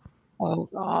mean. Oh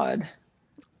God.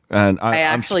 And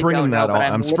I'm springing that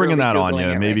on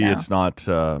you. Maybe it's not.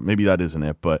 Maybe that isn't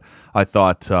it. But I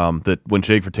thought that when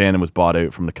Jake Virtanen was bought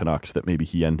out from the Canucks, that maybe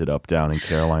he ended up down in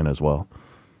Carolina as well.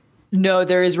 No,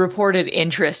 there is reported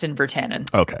interest in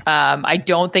Virtanen. Okay. I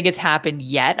don't think it's happened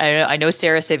yet. I know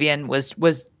Sarah Sivian was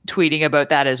tweeting about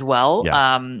that as well.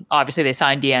 Yeah. Obviously, they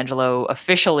signed DeAngelo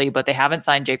officially, but they haven't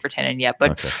signed Jake Virtanen yet.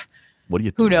 But what do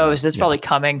you? Who knows? That's probably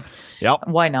coming. Yep.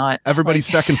 Why not? Everybody's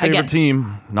second favorite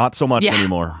team. Not so much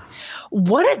anymore.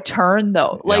 What a turn,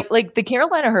 though! Like the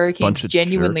Carolina Hurricanes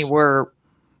genuinely were.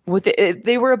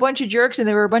 They were a bunch of jerks, and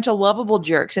they were a bunch of lovable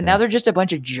jerks, and now they're just a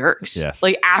bunch of jerks,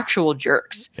 like actual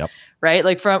jerks. Yep. Right?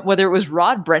 Like from whether it was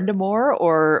Rod Brind'Amour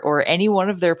or any one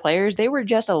of their players, they were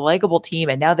just a likable team,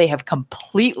 and now they have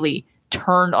completely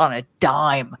turned on a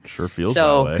dime. Sure feels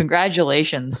so. That way.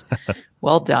 Congratulations,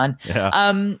 well done. Yeah.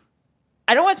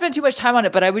 I don't want to spend too much time on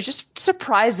it, but I was just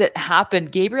surprised it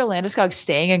happened. Gabriel Landeskog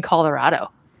staying in Colorado,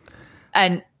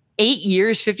 and 8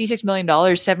 years, $56 million,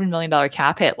 $7 million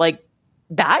cap hit, like.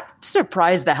 That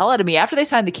surprised the hell out of me. After they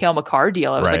signed the Cale Makar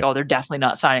deal, I was like, oh, they're definitely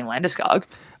not signing Landeskog.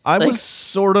 I was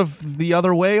sort of the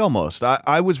other way almost.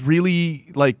 I was really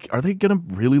like, are they going to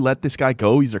really let this guy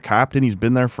go? He's their captain. He's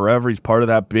been there forever. He's part of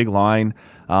that big line.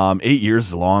 8 years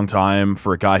is a long time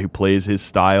for a guy who plays his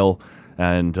style.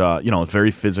 And, it's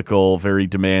very physical, very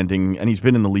demanding. And he's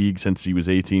been in the league since he was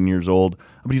 18 years old.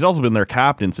 But he's also been their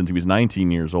captain since he was 19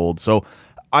 years old. So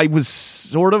I was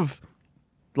sort of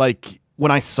like... When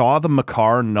I saw the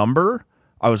Makar number,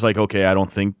 I was like, okay, I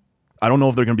don't know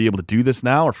if they're going to be able to do this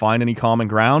now or find any common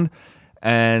ground.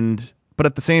 But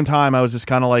at the same time, I was just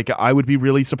kind of like, I would be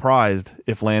really surprised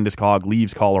if Landeskog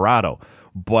leaves Colorado.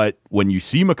 But when you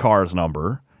see Makar's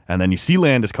number, and then you see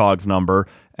Landeskog's number,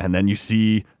 and then you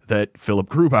see that Philip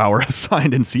Grubauer has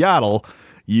signed in Seattle,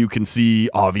 you can see,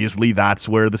 obviously, that's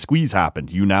where the squeeze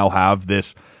happened. You now have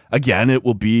this, again, it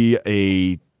will be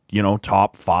a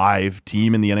top 5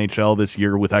 team in the NHL this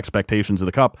year with expectations of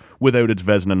the Cup without its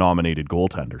Vezina-nominated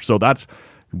goaltender. So that's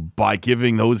by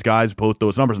giving those guys both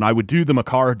those numbers. And I would do the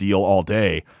Makar deal all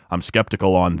day. I'm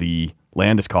skeptical on the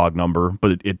Landeskog number,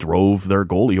 but it drove their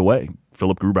goalie away.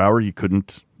 Philip Grubauer, you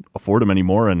couldn't afford him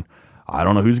anymore, and I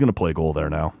don't know who's going to play goal there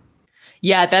now.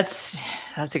 Yeah, that's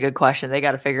a good question. They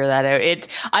got to figure that out.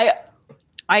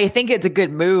 I think it's a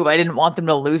good move. I didn't want them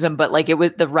to lose him, but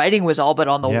the writing was all but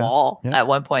on the wall at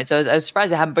one point. So I was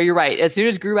surprised it happened. But you're right. As soon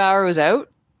as Grubauer was out,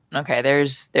 okay,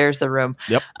 there's the room.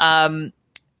 Yep. I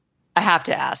have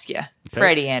to ask you,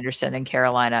 Freddie Anderson in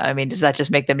Carolina. I mean, does that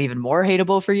just make them even more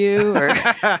hateable for you? Or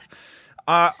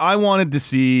I wanted to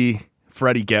see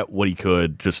Freddie get what he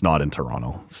could, just not in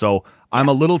Toronto. So I'm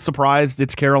a little surprised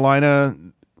it's Carolina.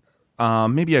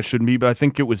 Maybe I shouldn't be, but I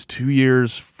think it was 2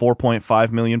 years,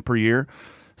 $4.5 million per year.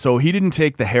 So he didn't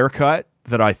take the haircut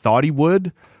that I thought he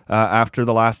would after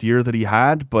the last year that he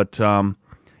had, but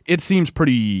it seems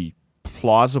pretty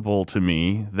plausible to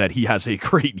me that he has a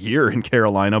great year in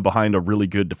Carolina behind a really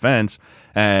good defense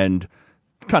and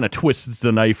kind of twists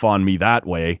the knife on me that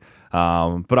way.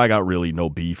 But I got really no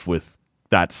beef with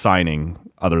that signing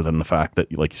other than the fact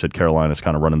that, like you said, Carolina's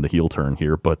kind of running the heel turn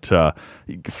here. But to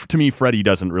me, Freddie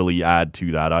doesn't really add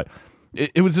to that.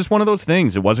 It was just one of those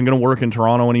things. It wasn't going to work in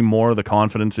Toronto anymore. The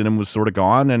confidence in him was sort of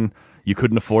gone, and you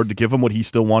couldn't afford to give him what he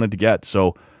still wanted to get.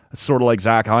 So it's sort of like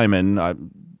Zach Hyman. I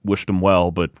wished him well,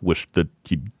 but wished that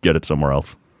he'd get it somewhere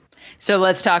else. So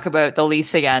let's talk about the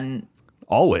Leafs again.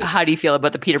 Always. How do you feel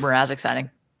about the Peter Mrazek signing?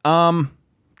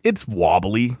 It's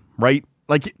wobbly, right?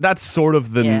 like that's sort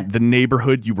of the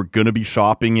neighborhood you were going to be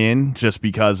shopping in, just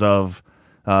because of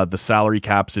the salary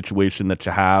cap situation that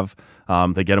you have.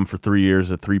 They get him for 3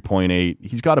 years at 3.8.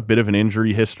 He's got a bit of an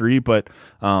injury history, but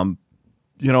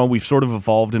we've sort of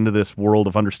evolved into this world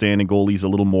of understanding goalies a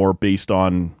little more based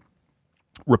on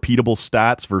repeatable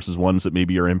stats versus ones that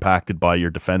maybe are impacted by your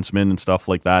defensemen and stuff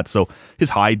like that. So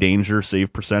his high danger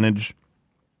save percentage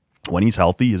when he's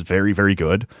healthy is very, very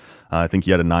good. I think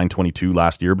he had a .922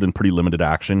 last year, but in pretty limited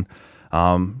action.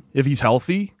 If he's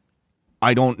healthy,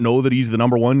 I don't know that he's the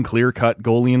number one clear-cut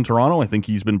goalie in Toronto. I think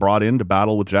he's been brought in to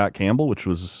battle with Jack Campbell, which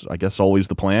was, I guess, always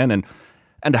the plan, and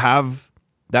to have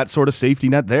that sort of safety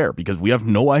net there, because we have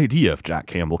no idea if Jack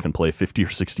Campbell can play 50 or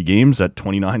 60 games at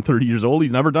 29, 30 years old.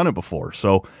 He's never done it before.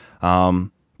 So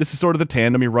this is sort of the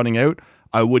tandem you're running out.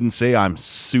 I wouldn't say I'm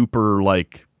super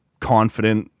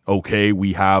confident, okay,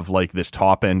 we have this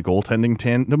top-end goaltending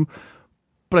tandem,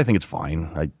 but I think it's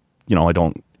fine.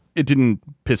 It didn't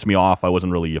piss me off. I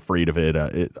wasn't really afraid of it.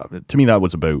 To me, that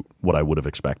was about what I would have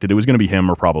expected. It was going to be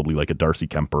him or probably a Darcy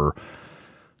Kemper,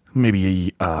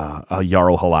 maybe a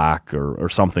Jarro Halak or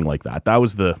something like that. That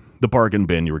was the bargain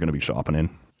bin you were going to be shopping in.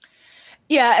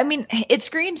 Yeah, I mean, it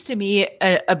screams to me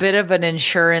a bit of an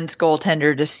insurance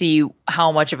goaltender to see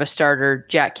how much of a starter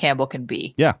Jack Campbell can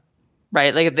be. Yeah.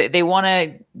 Right, they want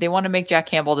to make Jack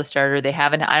Campbell the starter. They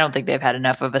haven't. I don't think they've had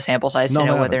enough of a sample size to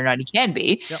know whether or not he can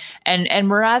be. Yep. And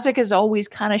Mrazek has always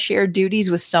kind of shared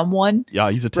duties with someone. Yeah,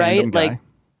 he's a tandem guy.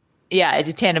 It's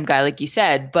a tandem guy, like you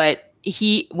said. But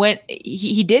he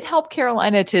did help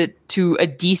Carolina to a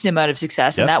decent amount of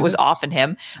success, and that was often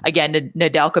him. Again,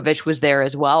 Nedeljkovic was there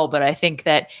as well, but I think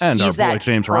that he's our boy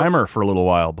James Reimer for a little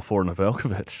while before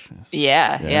Nedeljkovic.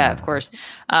 Yeah, of course.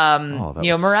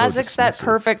 Mrazek's that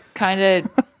perfect kind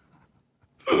of.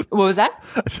 What was that?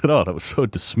 I said, that was so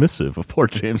dismissive of poor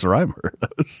James Reimer.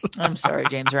 I'm sorry,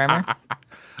 James Reimer.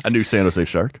 A new San Jose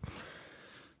Shark.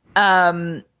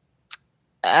 I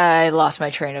lost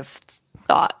my train of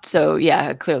thought. So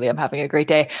yeah, clearly I'm having a great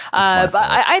day. But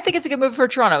I think it's a good move for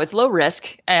Toronto. It's low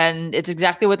risk and it's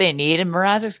exactly what they need. And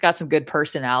Mrazek's got some good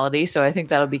personality, so I think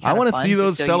that'll be kind of fun. I want to see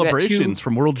those celebrations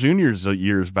from World Juniors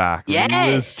years back. Yes,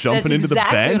 he was jumping into the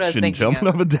bench and jumping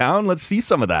up and down. Let's see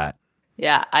some of that.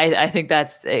 Yeah, I think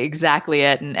that's exactly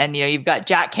it. And you've got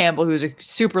Jack Campbell, who's a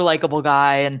super likable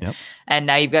guy, and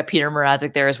now you've got Peter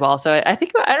Mrazek there as well. So I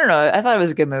think, I don't know, I thought it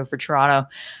was a good move for Toronto.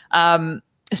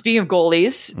 Speaking of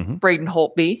goalies, Braden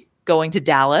Holtby going to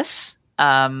Dallas.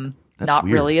 Not weird.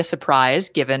 Really a surprise,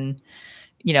 given,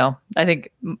 I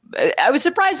think I was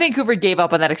surprised Vancouver gave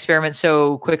up on that experiment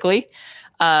so quickly.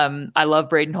 I love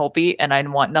Braden Holtby, and I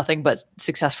want nothing but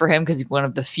success for him because he's one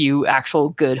of the few actual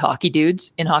good hockey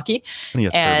dudes in hockey.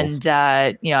 And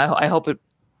I hope it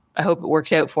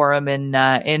works out for him in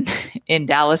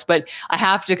Dallas. But I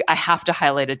have to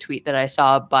highlight a tweet that I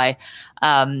saw by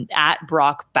at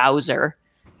Brock Bowser.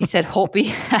 He said Holtby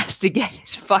has to get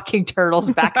his fucking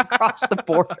turtles back across the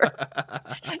border.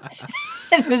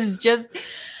 It was just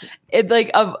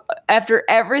after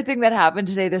everything that happened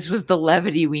today, this was the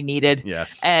levity we needed.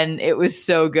 Yes. And it was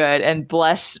so good. And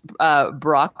bless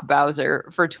Brock Bowser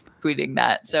for tweeting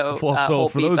that. So, for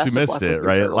those who missed it,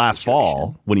 right? Last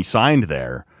fall when he signed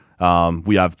there,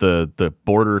 we have the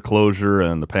border closure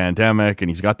and the pandemic,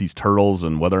 and he's got these turtles,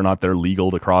 and whether or not they're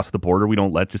legal to cross the border, we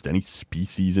don't let just any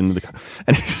species into the country.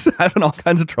 And he's just having all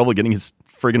kinds of trouble getting his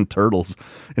friggin' turtles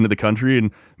into the country, and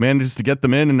manages to get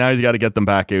them in, and now you got to get them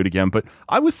back out again. But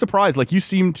I was surprised. You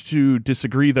seemed to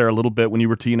disagree there a little bit when you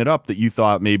were teeing it up, that you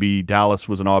thought maybe Dallas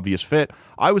was an obvious fit.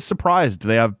 I was surprised.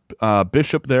 They have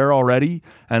Bishop there already,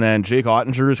 and then Jake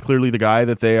Ottinger is clearly the guy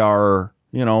that they are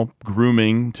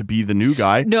grooming to be the new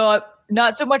guy. No,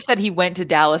 not so much that he went to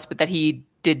Dallas, but that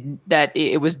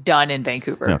it was done in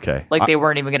Vancouver. Okay. They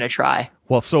weren't even going to try.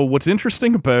 Well, so what's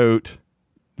interesting about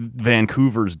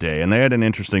Vancouver's day, and they had an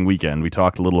interesting weekend. We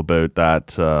talked a little about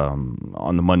that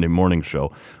on the Monday morning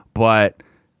show, but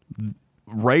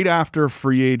right after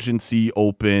free agency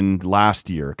opened last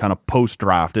year, kind of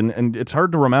post-draft, and it's hard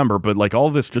to remember, but all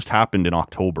this just happened in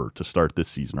October to start this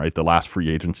season, right? The last free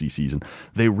agency season.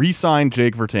 They re-signed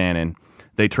Jake Virtanen,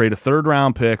 they trade a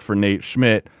third-round pick for Nate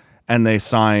Schmidt, and they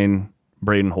sign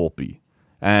Braden Holtby.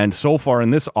 And so far in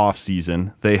this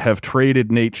offseason, they have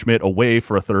traded Nate Schmidt away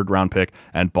for a third-round pick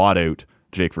and bought out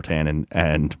Jake Virtanen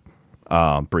and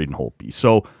Braden Holtby.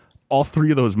 So all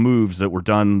three of those moves that were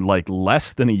done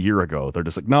less than a year ago, they're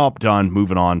just nope, done,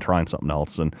 moving on, trying something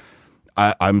else. And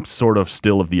I'm sort of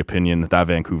still of the opinion that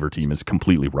Vancouver team is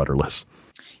completely rudderless.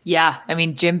 Yeah, I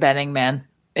mean, Jim Benning, man.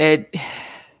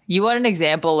 You want an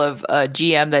example of a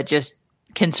GM that just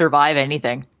can survive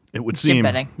anything. It would seem. Jim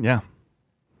Benning. Yeah.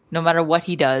 no matter what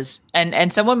he does.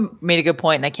 And someone made a good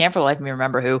point, and I can't for the life of me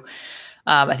remember who.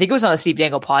 I think it was on the Steve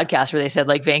Dangle podcast where they said,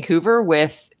 like, Vancouver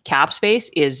with cap space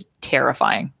is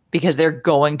terrifying because they're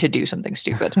going to do something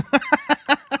stupid.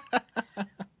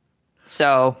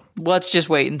 So let's just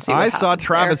wait and see. I saw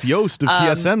Travis Yost of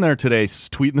TSN there today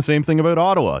tweeting the same thing about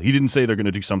Ottawa. He didn't say they're going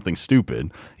to do something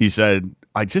stupid. He said,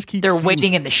 they're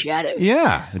waiting in the shadows.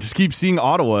 Yeah. I just keep seeing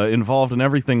Ottawa involved in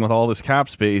everything with all this cap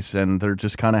space, and they're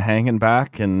just kind of hanging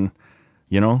back. And,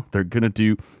 they're going to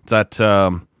do that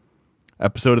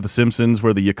episode of The Simpsons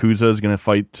where the Yakuza is going to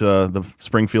fight the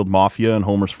Springfield Mafia in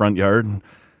Homer's front yard. And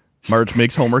Marge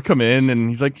makes Homer come in, and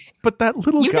he's like, but that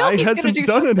little guy hasn't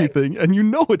done anything, and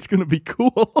it's going to be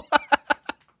cool.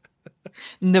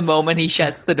 The moment he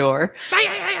shuts the door.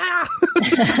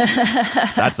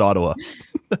 That's Ottawa.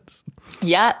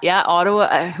 Yeah,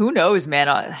 Ottawa. Who knows,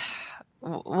 man?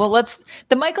 Well,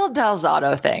 the Michael Del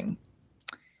Zotto thing.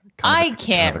 I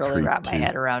can't really wrap my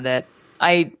head around it.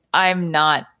 I'm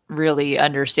not really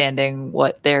understanding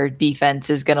what their defense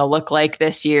is going to look like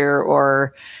this year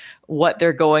or what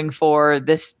they're going for.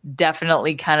 This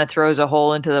definitely kind of throws a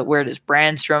hole into where does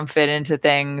Brandstrom fit into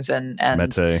things, and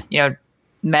Mete.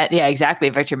 Yeah, exactly.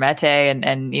 Victor Mete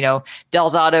and Del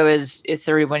Zotto is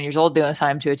 31 years old. They only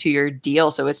signed him to a 2-year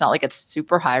deal, so it's not like it's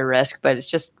super high risk, but it's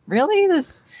just really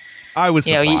this. I was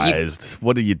surprised.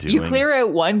 What are you doing? You clear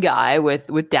out one guy with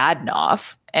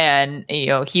Dadonov, and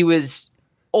he was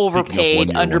overpaid,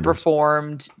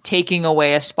 underperformed, taking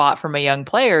away a spot from a young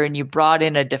player, and you brought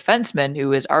in a defenseman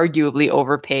who is arguably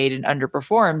overpaid and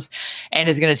underperforms and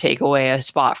is going to take away a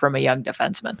spot from a young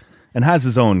defenseman. And has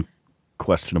his own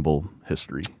questionable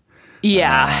history.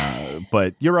 Yeah.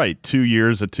 But you're right. 2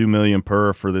 years at $2 million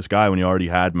per for this guy when you already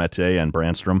had Mete and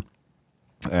Brandstrom.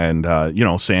 And,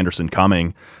 Sanderson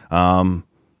coming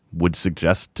would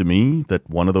suggest to me that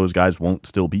one of those guys won't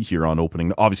still be here on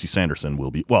opening. Obviously, Sanderson will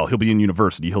be. Well, he'll be in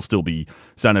university. He'll still be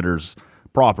Senators'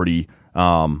 property.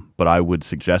 But I would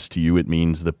suggest to you it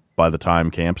means that by the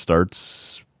time camp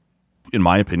starts, in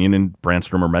my opinion, and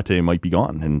Brandstrom or Mete might be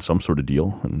gone in some sort of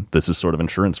deal. And this is sort of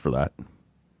insurance for that.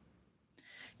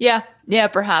 Yeah,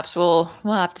 perhaps. We'll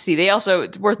have to see. They also,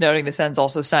 it's worth noting, the Sens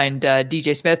also signed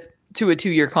DJ Smith to a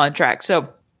 2-year contract.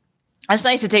 So it's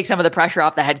nice to take some of the pressure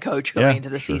off the head coach going into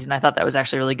the season. I thought that was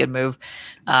actually a really good move.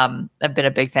 I've been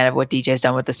a big fan of what DJ's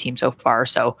done with this team so far.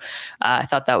 So I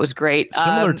thought that was great.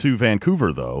 Similar to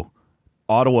Vancouver, though,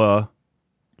 Ottawa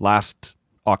last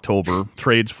October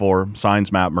trades for,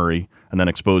 signs Matt Murray, and then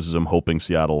exposes him, hoping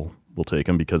Seattle will take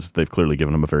him because they've clearly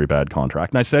given him a very bad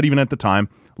contract. And I said even at the time,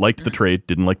 liked the trade,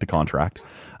 didn't like the contract.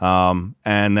 And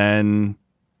then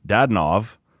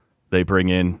Dadonov, they bring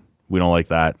in, we don't like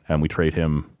that, and we trade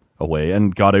him away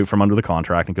and got out from under the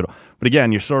contract. And but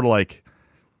again, you're sort of like,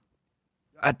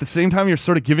 at the same time, you're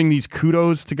sort of giving these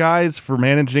kudos to guys for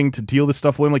managing to deal this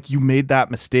stuff away. I'm like, you made that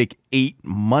mistake 8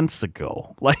 months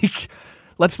ago. Like,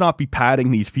 let's not be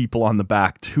patting these people on the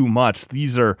back too much.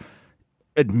 These are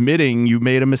admitting you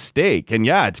made a mistake. And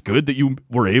yeah, it's good that you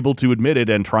were able to admit it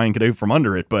and try and get out from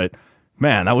under it. But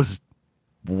man, that was,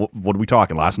 what are we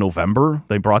talking? Last November,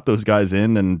 they brought those guys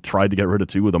in and tried to get rid of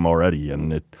 2 of them already.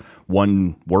 And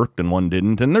one worked and one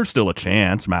didn't. And there's still a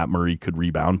chance Matt Murray could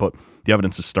rebound, but the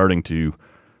evidence is starting to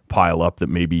pile up that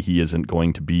maybe he isn't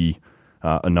going to be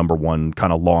a number one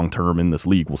kind of long-term in this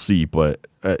league. We'll see. But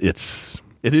it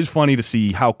is funny to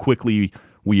see how quickly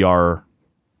we are,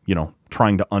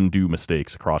 trying to undo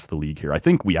mistakes across the league here. I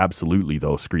think we absolutely,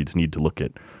 though, Screeds, need to look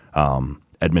at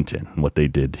Edmonton and what they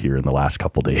did here in the last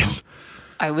couple days.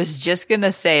 I was just going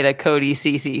to say the Cody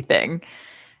Ceci thing.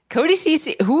 Cody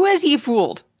Ceci, who has he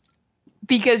fooled?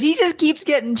 Because he just keeps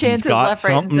getting chances left,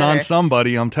 right, and center. On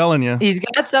somebody, I'm telling you. He's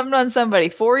got something on somebody.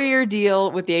 4-year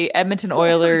deal with the Edmonton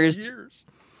Oilers.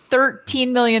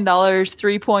 $13 million,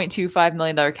 $3.25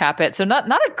 million cap hit. So not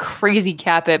a crazy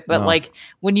cap hit, but like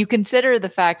when you consider the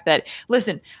fact that,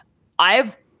 listen,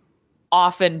 I've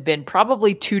often been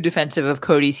probably too defensive of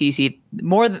Cody Ceci,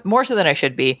 more so than I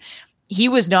should be. He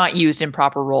was not used in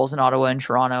proper roles in Ottawa and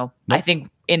Toronto. Nope. I think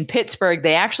in Pittsburgh,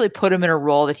 they actually put him in a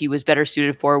role that he was better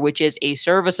suited for, which is a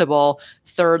serviceable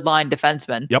third line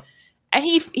defenseman. Yep. And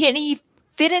he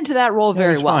fit into that role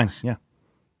very well. Fine. Yeah.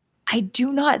 I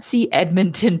do not see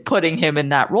Edmonton putting him in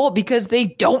that role because they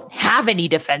don't have any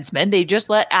defensemen. They just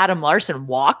let Adam Larson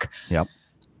walk. Yep.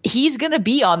 He's going to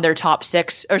be on their top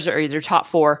 6 or sorry, their top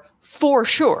 4 for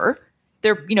sure.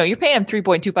 You're paying him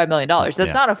 $3.25 million.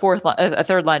 That's not a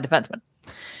third line defenseman.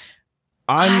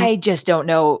 I just don't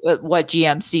know what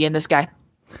GMs see in this guy.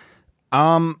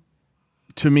 To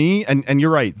me, and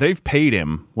you're right, they've paid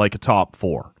him like a top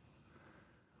 4.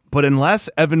 But unless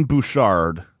Evan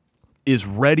Bouchard is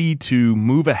ready to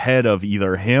move ahead of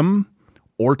either him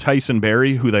or Tyson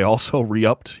Barrie, who they also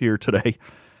re-upped here today.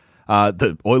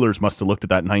 The Oilers must have looked at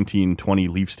that 1920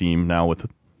 Leafs team now with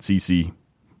CeCe,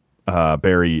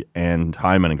 Barrie, and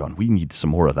Hyman and gone, we need some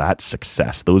more of that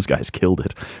success. Those guys killed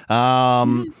it.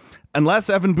 Unless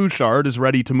Evan Bouchard is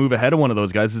ready to move ahead of one of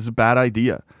those guys, it's a bad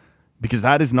idea because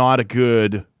that is not a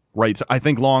good right. I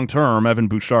think long term, Evan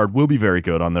Bouchard will be very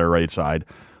good on their right side,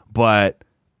 but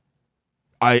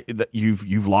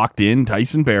you've locked in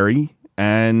Tyson Barrie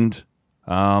and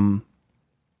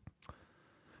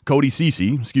Cody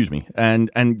CeCe, excuse me, and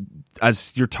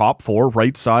as your top 4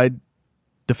 right side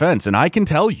defense. And I can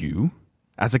tell you,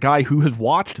 as a guy who has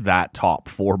watched that top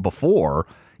 4 before,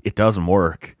 it doesn't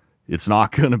work. It's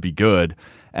not going to be good.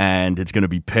 And it's going to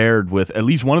be paired with, at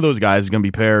least one of those guys is going to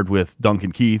be paired with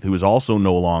Duncan Keith, who is also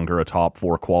no longer a top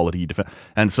 4 quality defense.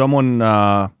 And someone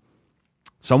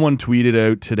tweeted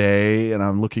out today, and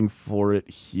I'm looking for it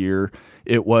here.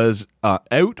 It was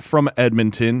out from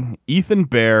Edmonton, Ethan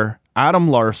Bear, Adam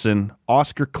Larson,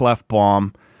 Oscar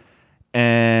Klefbom,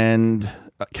 and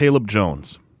Caleb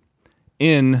Jones.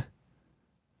 In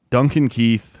Duncan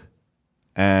Keith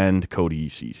and Cody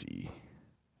CeCe.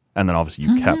 And then obviously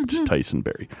you kept Tyson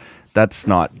Barrie. That's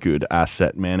not good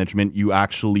asset management. You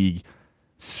actually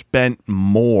spent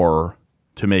more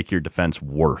to make your defense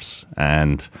worse.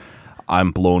 And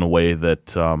I'm blown away that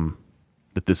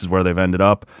that this is where they've ended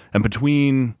up. And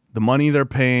between the money they're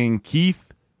paying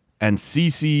Keith and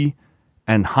CeCe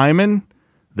and Hyman,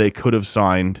 they could have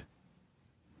signed,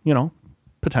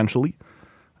 potentially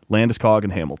Landeskog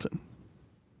and Hamilton.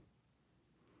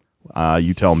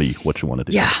 You tell me what you want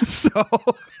to do. Yeah. So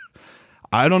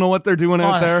I don't know what they're doing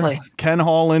out there. Ken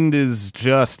Holland is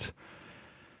just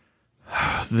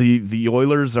the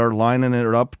Oilers are lining it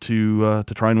up to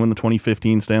try and win the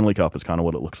 2015 Stanley Cup. Is kind of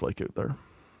what it looks like out there.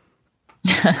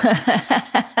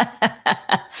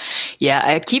 Yeah,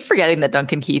 I keep forgetting that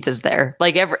Duncan Keith is there.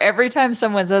 Like every time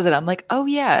someone says it, I'm like, oh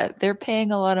yeah, they're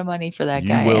paying a lot of money for that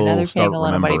guy, and now they're paying a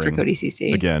lot of money for Cody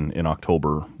CeCe again in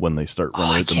October when they start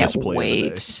running the misplay.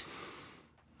 Wait.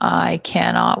 I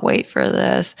cannot wait for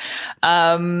this.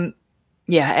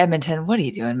 Yeah, Edmonton, what are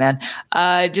you doing, man?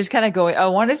 Just kind of going. I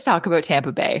wanted to talk about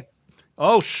Tampa Bay.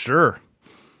 Oh, sure.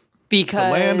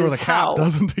 Because the land where the cap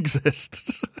doesn't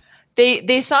exist.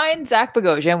 They signed Zach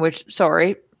Bogosian, which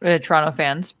Toronto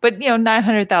fans, but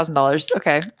 $900,000,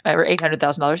 okay, or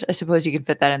 $800,000. I suppose you can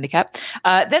fit that in the cap.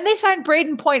 Then they signed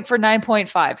Braden Point for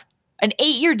 9.5, an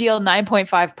 8-year deal,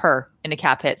 9.5 per in a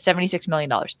cap hit, $76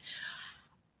 million.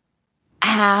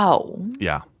 How?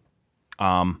 Yeah.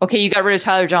 Okay, you got rid of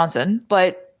Tyler Johnson,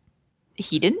 but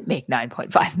he didn't make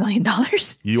 $9.5 million.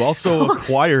 You also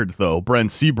acquired, though,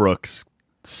 Brent Seabrook's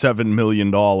 $7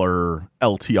 million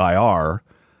LTIR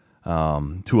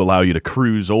to allow you to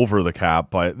cruise over the cap.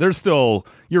 But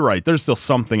you're right, there's still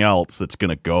something else that's going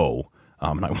to go.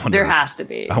 And I wonder, there has to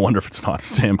be. I wonder if it's not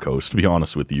Stamkos, to be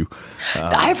honest with you.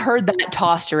 I've heard that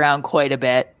tossed around quite a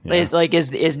bit. Yeah.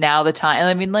 Is now the time?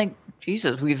 I mean,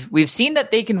 Jesus, we've seen that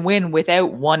they can win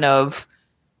without one of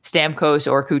Stamkos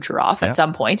or Kucherov at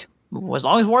some point. As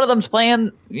long as one of them's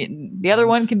playing, the other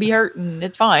one can be hurt and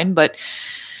it's fine. But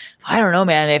I don't know,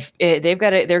 man. If they're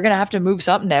going to have to move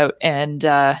something out. And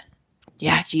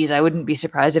geez, I wouldn't be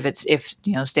surprised if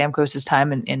Stamkos'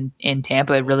 time in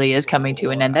Tampa really is coming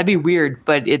to an end. That'd be weird,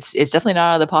 but it's definitely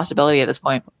not out of the possibility at this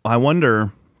point. I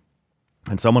wonder,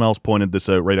 and someone else pointed this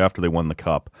out right after they won the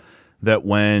Cup, that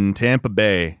when Tampa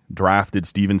Bay drafted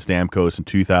Steven Stamkos in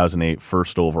 2008,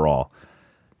 first overall,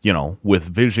 with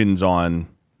visions on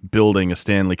building a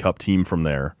Stanley Cup team from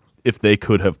there, if they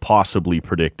could have possibly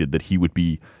predicted that he would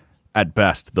be, at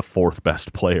best, the 4th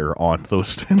best player on those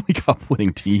Stanley Cup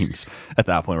winning teams at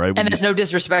that point, right? And there's no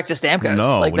disrespect to Stamkos.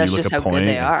 No, that's just how good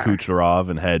they are. Kucherov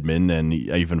and Hedman and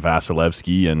even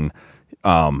Vasilevsky and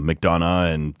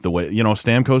McDonough and the way,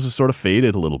 Stamkos has sort of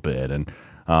faded a little bit. And,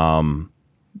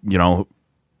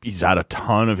 he's had a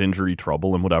ton of injury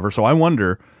trouble and whatever. So I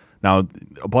wonder, now,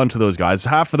 a bunch of those guys,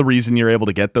 half of the reason you're able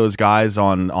to get those guys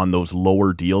on those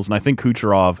lower deals, and I think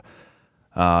Kucherov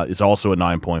is also at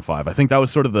 9.5. I think that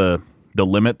was sort of the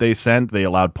limit they sent. They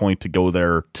allowed Point to go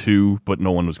there too, but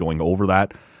no one was going over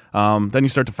that. Then you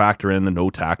start to factor in the no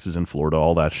taxes in Florida,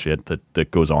 all that shit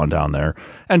that goes on down there,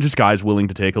 and just guys willing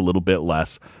to take a little bit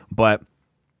less. But,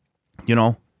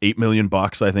 $8 million,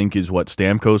 I think, is what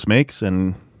Stamkos makes,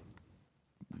 and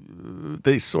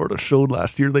they sort of showed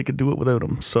last year they could do it without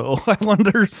him. So I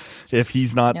wonder if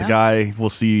he's not the guy. We'll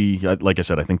see. Like I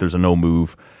said, I think there's a no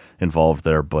move involved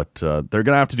there, but they're going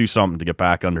to have to do something to get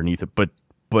back underneath it. But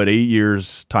 8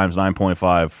 years times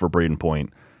 9.5 for Braden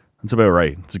Point, that's about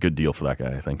right. It's a good deal for that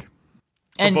guy, I think.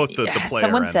 And both the player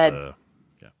someone and said, the,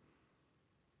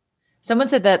 someone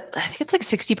said that I think it's like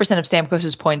 60% of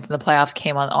Stamkos's points in the playoffs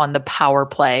came on the power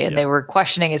play, and they were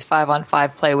questioning his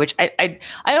 5-on-5 play, which I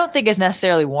don't think is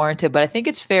necessarily warranted, but I think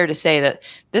it's fair to say that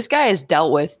this guy has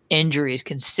dealt with injuries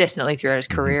consistently throughout his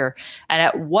career. And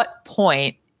at what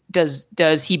point does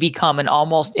he become an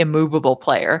almost immovable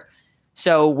player?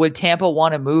 So would Tampa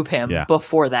want to move him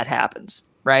before that happens?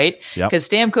 Right? Because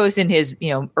Stamkos in his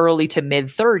early to mid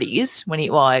 30s when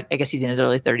I guess he's in his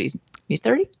early 30s. He's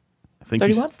 30? I think 31?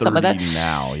 he's 30 something like that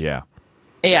now.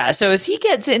 Yeah. So as he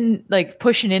gets in, like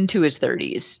pushing into his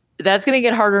 30s, that's going to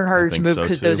get harder and harder to move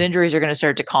because those injuries are going to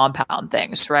start to compound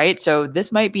things, right? So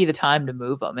this might be the time to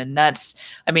move him. And that's,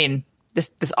 I mean,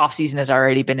 this offseason has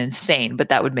already been insane, but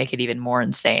that would make it even more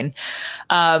insane.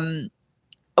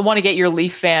 I want to get your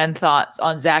Leaf fan thoughts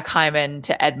on Zach Hyman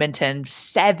to Edmonton.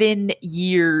 7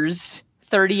 years,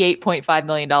 $38.5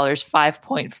 million,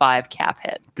 5.5 cap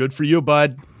hit. Good for you,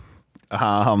 bud.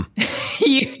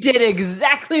 You did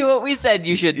exactly what we said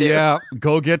you should do. Yeah,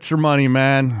 go get your money,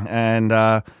 man.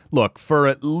 And look, for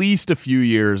at least a few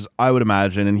years, I would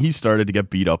imagine, and he started to get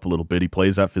beat up a little bit. He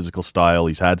plays that physical style.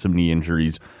 He's had some knee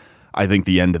injuries. I think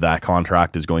the end of that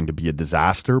contract is going to be a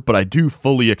disaster, but I do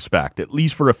fully expect, at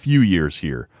least for a few years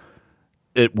here,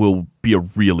 it will be a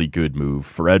really good move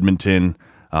for Edmonton.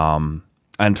 And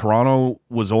Toronto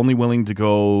was only willing to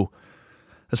go,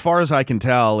 as far as I can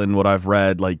tell and what I've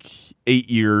read, like 8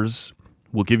 years.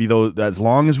 We'll give you those as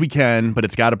long as we can, but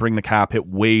it's got to bring the cap hit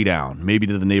way down, maybe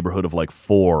to the neighborhood of like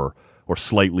 4 or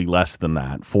slightly less than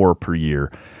that, 4 per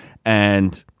year.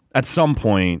 And at some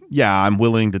point, I'm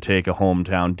willing to take a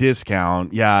hometown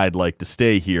discount. I'd like to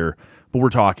stay here. But we're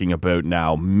talking about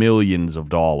now millions of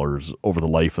dollars over the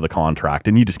life of the contract,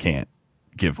 and you just can't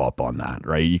give up on that,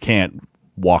 right? You can't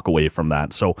walk away from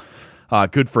that. So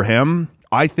good for him.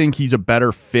 I think he's a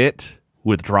better fit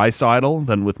with Draisaitl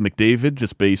than with McDavid,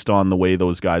 just based on the way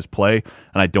those guys play.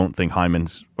 And I don't think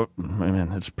Hyman's...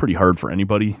 it's pretty hard for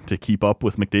anybody to keep up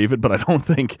with McDavid, but I don't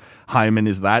think Hyman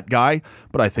is that guy.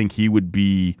 But I think he would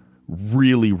be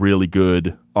really, really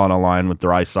good on a line with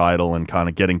Draisaitl and kind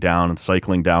of getting down and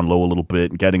cycling down low a little bit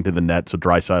and getting to the net so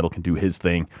Draisaitl can do his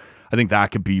thing. I think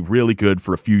that could be really good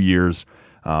for a few years.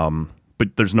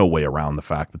 But there's no way around the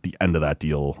fact that the end of that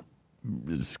deal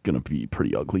is going to be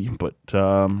pretty ugly. But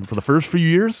for the first few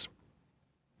years,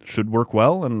 should work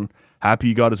well, and happy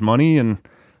he got his money, and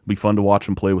it'll be fun to watch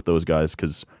him play with those guys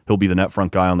because he'll be the net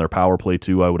front guy on their power play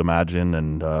too, I would imagine.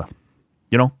 And,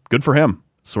 good for him.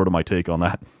 Sort of my take on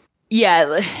that.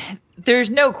 Yeah, there's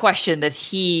no question that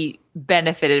he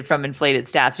benefited from inflated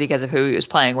stats because of who he was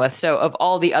playing with. So of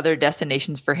all the other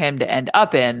destinations for him to end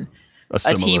up in,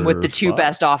 a team with the two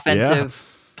best offensive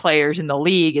players in the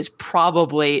league is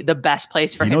probably the best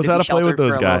place for him to be sheltered for a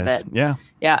little bit.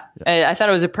 Yeah. I thought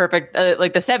it was a perfect,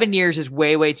 like the 7 years is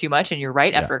way, way too much. And you're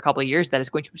right. After a couple of years, that is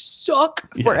going to suck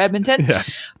for Edmonton.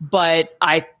 But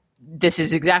this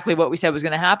is exactly what we said was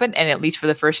going to happen. And at least for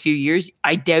the first few years,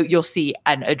 I doubt you'll see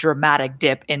a dramatic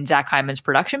dip in Zach Hyman's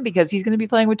production because he's going to be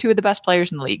playing with two of the best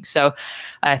players in the league. So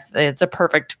it's a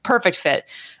perfect fit.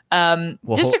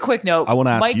 Just a quick note. I want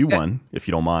to ask you one, if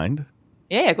you don't mind.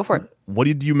 Yeah, go for it. What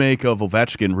did you make of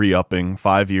Ovechkin re-upping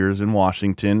 5 years in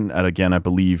Washington at, again, I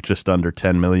believe just under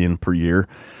 $10 million per year?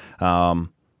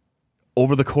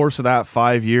 Over the course of that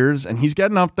 5 years, and he's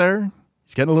getting up there,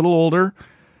 he's getting a little older,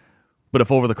 but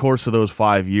if over the course of those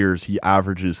 5 years he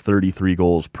averages 33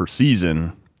 goals per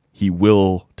season, he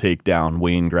will take down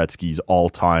Wayne Gretzky's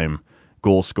all-time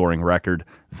goal-scoring record.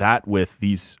 That with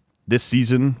this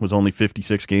season was only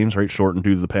 56 games, right? Shortened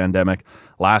due to the pandemic.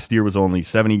 Last year was only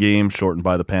 70 games, shortened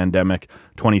by the pandemic.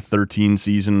 2013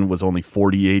 season was only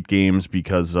 48 games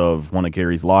because of one of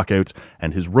Gary's lockouts.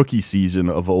 And his rookie season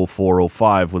of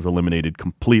 04-05 was eliminated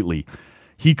completely.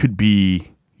 He could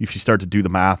be, if you start to do the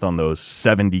math on those,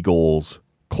 70 goals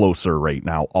closer right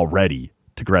now already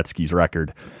to Gretzky's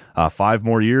record. 5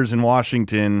 more years in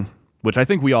Washington, which I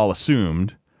think we all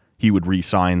assumed he would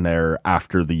re-sign there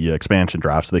after the expansion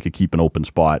draft so they could keep an open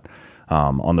spot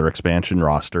on their expansion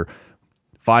roster.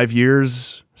 5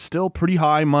 years, still pretty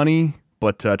high money,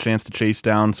 but a chance to chase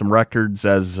down some records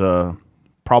as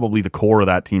probably the core of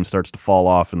that team starts to fall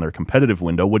off in their competitive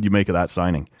window. What do you make of that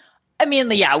signing? I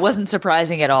mean, yeah, it wasn't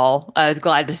surprising at all. I was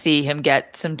glad to see him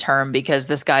get some term because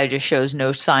this guy just shows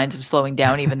no signs of slowing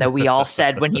down, even though we all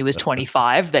said when he was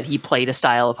 25 that he played a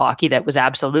style of hockey that was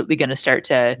absolutely going to start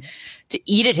to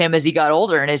eat at him as he got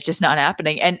older, and it's just not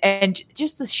happening. And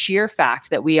just the sheer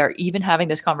fact that we are even having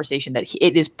this conversation that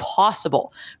it is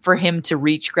possible for him to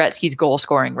reach Gretzky's goal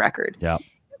scoring record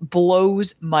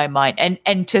blows my mind.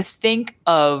 And to think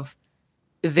of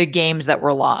the games that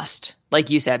were lost like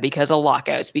you said, because of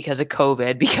lockouts, because of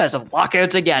COVID, because of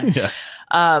lockouts again. Yeah.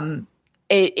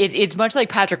 It's much like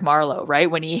Patrick Marleau,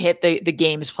 right? When he hit the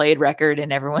games played record,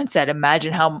 and everyone said,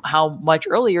 imagine how much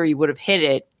earlier he would have hit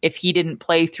it if he didn't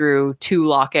play through 2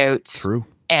 lockouts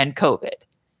and COVID.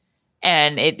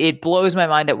 And it blows my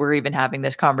mind that we're even having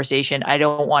this conversation. I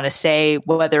don't want to say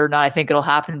whether or not I think it'll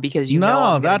happen because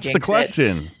No, that's the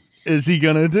question. Is he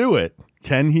going to do it?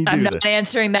 Can he do this? I'm not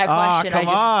answering that question. Come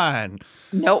on.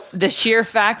 Nope. The sheer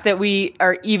fact that we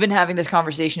are even having this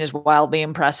conversation is wildly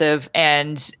impressive.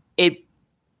 And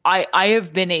I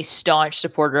have been a staunch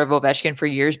supporter of Ovechkin for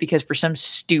years because for some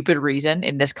stupid reason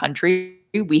in this country,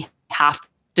 we have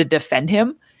to defend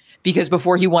him. Because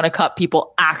before he won a cup,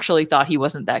 people actually thought he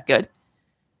wasn't that good.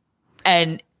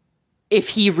 And if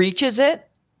he reaches it,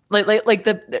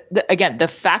 the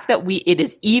fact that it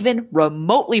is even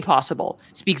remotely possible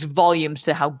speaks volumes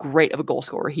to how great of a goal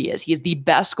scorer he is. He is the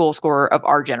best goal scorer of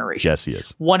our generation. Yes, he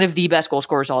is. One of the best goal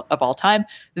scorers of all time.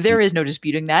 There is no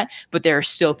disputing that, but there are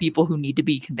still people who need to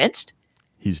be convinced.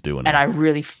 He's doing it. And I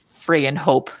really friggin'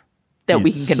 hope that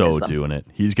we can convince them. Doing it.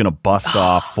 He's going to bust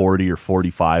off 40 or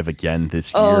 45 again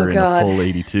this year in a full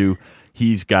 82.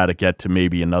 He's got to get to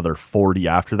maybe another 40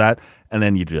 after that, and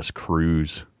then you just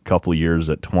cruise a couple of years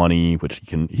at 20, which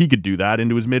he could do that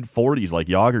into his mid-40s like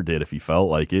Jágr did if he felt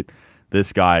like it.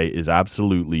 This guy is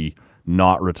absolutely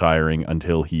not retiring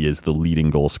until he is the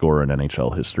leading goal scorer in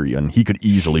NHL history, and he could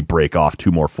easily break off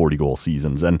 2 more 40-goal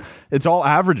seasons. And it's all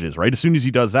averages, right? As soon as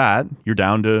he does that, you're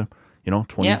down to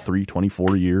 23,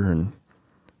 24 a year, and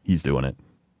he's doing it.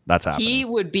 That's happening. He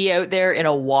would be out there in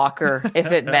a walker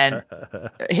if it meant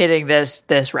hitting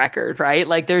this record, right?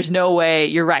 Like, there's no way.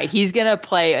 You're right. He's going to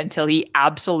play until he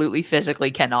absolutely physically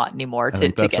cannot anymore to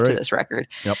get to this record.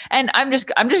 Yep. And I'm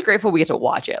just grateful we get to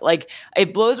watch it. Like,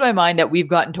 it blows my mind that we've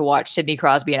gotten to watch Sidney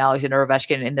Crosby and Alexander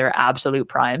Ovechkin in their absolute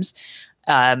primes.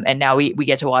 And now we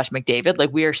get to watch McDavid.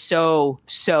 Like, we are so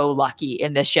lucky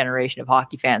in this generation of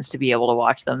hockey fans to be able to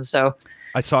watch them. So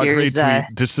I saw a great tweet,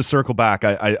 just to circle back.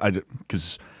 I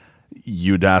because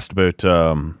you'd asked about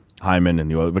Hyman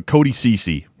and the other, but Cody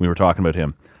Ceci, we were talking about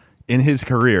him. In his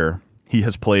career, he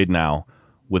has played now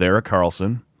with Erik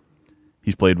Karlsson.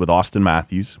 He's played with Austin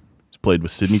Matthews. He's played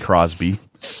with Sidney Crosby.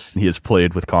 And he has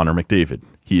played with Connor McDavid.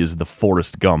 He is the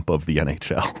Forrest Gump of the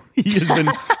NHL. He has been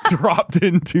dropped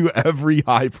into every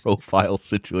high-profile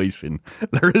situation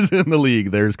there is in the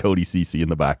league. There's Cody Ceci in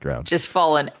the background. Just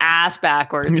falling ass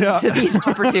backwards to these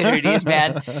opportunities,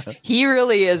 man. He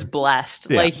really is blessed.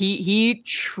 Yeah. Like, he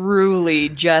truly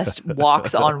just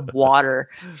walks on water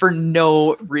for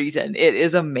no reason. It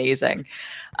is amazing.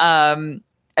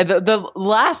 The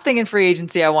last thing in free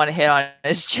agency I want to hit on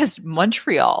is just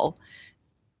Montreal.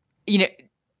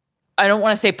 I don't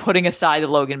want to say putting aside the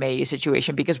Logan Mailloux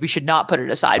situation because we should not put it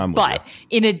aside. But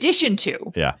in addition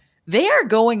to, they are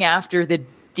going after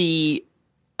the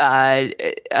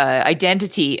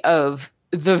identity of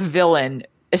the villain,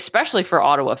 especially for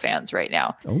Ottawa fans right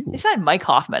now. Ooh. They signed Mike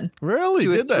Hoffman to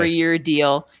a 3-year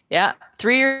deal. Yeah,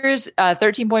 3 years,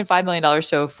 $13.5 million,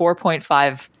 so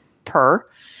 4.5 per.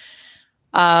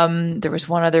 There was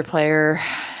one other player,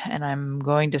 and I'm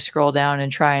going to scroll down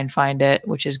and try and find it,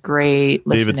 which is great.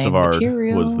 David Savard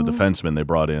was the defenseman they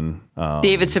brought in.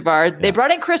 David Savard. Yeah. They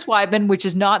brought in Chris Weidman, which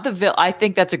is not I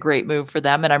think that's a great move for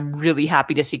them, and I'm really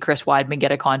happy to see Chris Weidman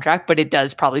get a contract, but it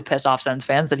does probably piss off Sens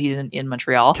fans that he's in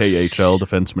Montreal. KHL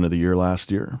Defenseman of the Year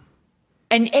last year.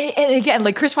 And again,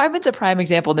 like, Chris Weidman's a prime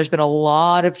example. And there's been a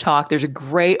lot of talk. There's a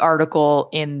great article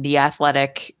in The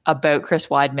Athletic about Chris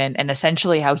Weidman and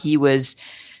essentially how he was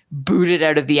booted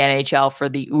out of the NHL for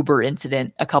the Uber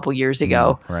incident a couple years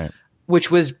ago, right?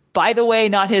 Which was, by the way,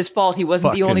 not his fault. He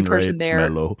wasn't the only person there,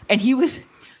 and he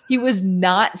was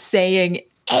not saying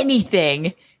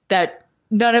anything that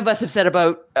none of us have said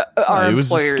about our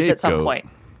employers at some point.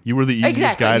 You were the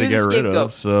easiest guy to get rid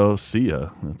of, so see ya.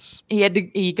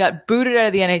 He got booted out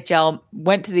of the NHL,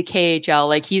 went to the KHL.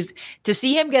 Like, to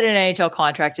see him get an NHL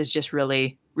contract is just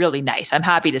really, really nice. I'm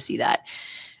happy to see that.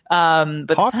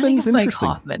 But Hoffman's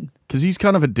interesting because he's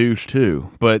kind of a douche too.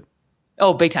 But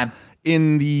big time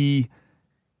in the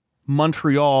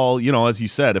Montreal. As you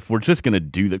said, if we're just going to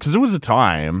do that, because there was a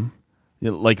time,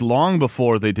 like long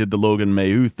before they did the Logan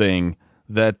Mailloux thing,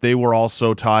 that they were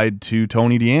also tied to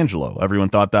Tony DeAngelo. Everyone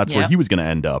thought that's where he was going to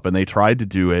end up, and they tried to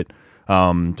do it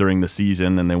during the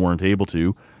season, and they weren't able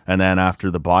to. And then after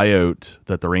the buyout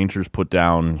that the Rangers put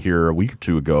down here a week or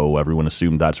two ago, everyone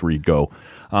assumed that's where he'd go.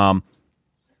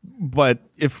 But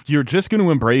if you're just going to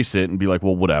embrace it and be like,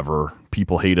 well, whatever,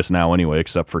 people hate us now anyway,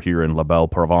 except for here in La Belle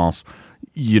Province,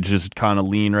 you just kind of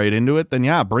lean right into it,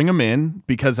 then bring him in,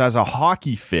 because as a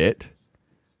hockey fit,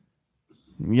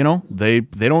 they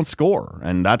don't score,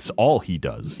 and that's all he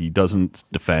does. He doesn't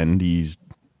defend. He's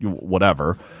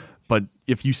whatever. But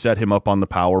if you set him up on the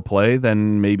power play,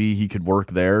 then maybe he could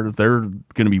work there. They're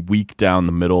going to be weak down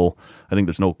the middle. I think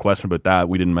there's no question about that.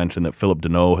 We didn't mention that Philip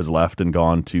Deneau has left and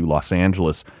gone to Los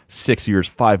Angeles. 6 years,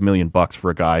 $5 million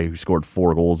for a guy who scored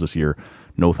 4 goals this year.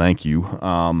 No, thank you.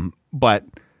 But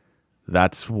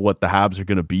that's what the Habs are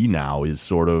going to be now, is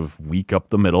sort of weak up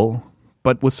the middle,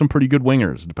 but with some pretty good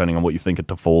wingers, depending on what you think of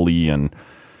Toffoli and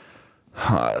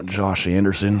Josh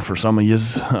Anderson for some of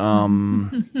yous.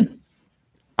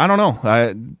 I don't know.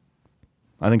 I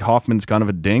think Hoffman's kind of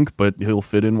a dink, but he'll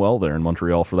fit in well there in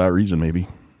Montreal for that reason, maybe.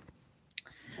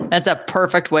 That's a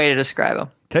perfect way to describe him.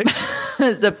 Okay.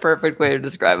 That's a perfect way to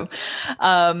describe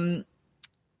him.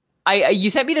 You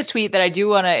sent me this tweet that I do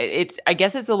want to, I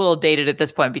guess it's a little dated at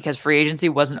this point because free agency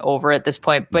wasn't over at this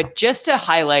point, but just to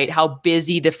highlight how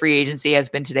busy the free agency has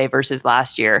been today versus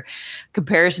last year,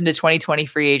 comparison to 2020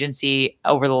 free agency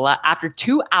over after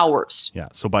 2 hours. Yeah.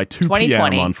 So by 2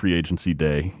 p.m. on free agency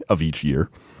day of each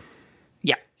year.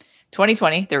 Yeah.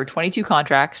 2020, there were 22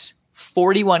 contracts,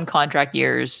 41 contract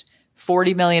years,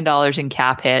 $40 million in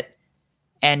cap hit,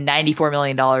 and $94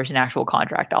 million in actual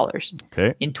contract dollars.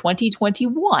 Okay. In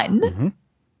 2021,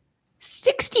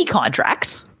 60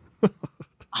 contracts,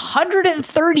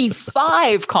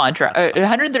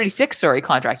 136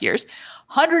 contract years,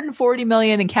 $140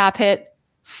 million in cap hit,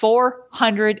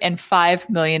 $405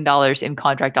 million in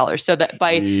contract dollars. So that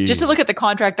just to look at the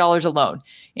contract dollars alone,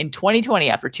 in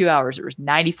 2020, after 2 hours, it was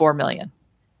 $94 million.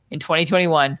 In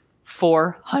 2021,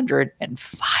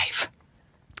 $405.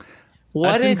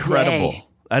 That's incredible. Day.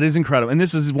 That is incredible. And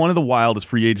this is one of the wildest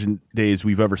free agent days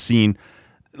we've ever seen.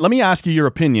 Let me ask you your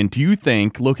opinion. Do you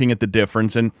think, looking at the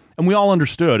difference, and we all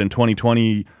understood in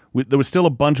 2020, there was still a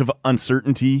bunch of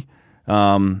uncertainty. We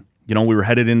were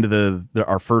headed into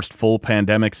our first full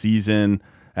pandemic season,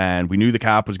 and we knew the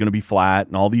cap was going to be flat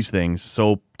and all these things.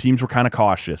 So teams were kind of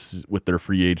cautious with their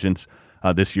free agents.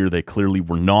 This year, they clearly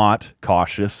were not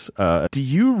cautious. Do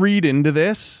you read into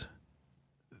this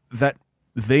that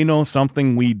they know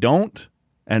something we don't?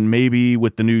 And maybe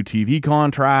with the new TV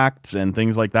contracts and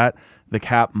things like that, the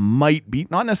cap might be,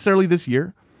 not necessarily this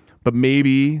year, but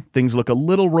maybe things look a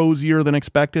little rosier than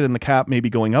expected and the cap may be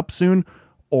going up soon?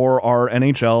 Or are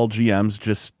NHL GMs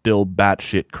just still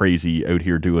batshit crazy out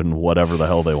here doing whatever the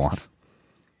hell they want?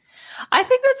 I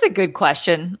think that's a good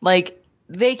question.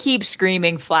 They keep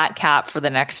screaming flat cap for the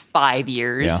next 5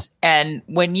 years. Yeah. And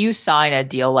when you sign a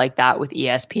deal like that with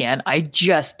ESPN, I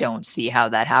just don't see how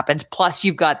that happens. Plus,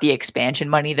 you've got the expansion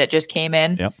money that just came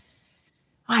in. Yep.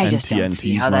 I just don't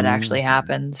see how that actually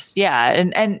happens. Yeah.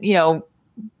 And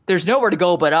there's nowhere to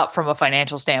go but up from a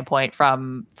financial standpoint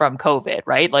from COVID,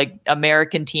 right?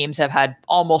 American teams have had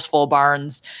almost full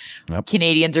barns. Yep.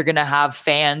 Canadians are going to have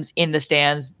fans in the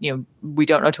stands. We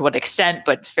don't know to what extent,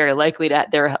 but it's very likely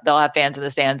that they'll have fans in the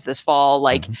stands this fall.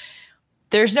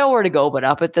 There's nowhere to go but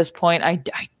up at this point. I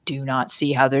do not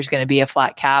see how there's going to be a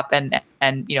flat cap, and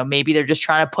maybe they're just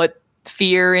trying to put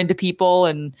fear into people.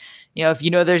 And if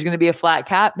there's going to be a flat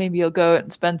cap, maybe you'll go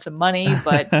and spend some money,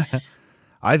 but.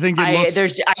 I think I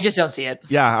just don't see it.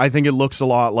 Yeah, I think it looks a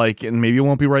lot like, and maybe it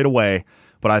won't be right away,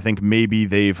 but I think maybe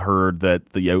they've heard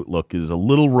that the outlook is a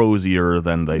little rosier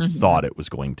than they thought it was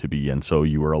going to be, and so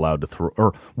you were allowed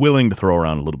to willing to throw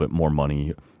around a little bit more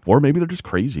money, or maybe they're just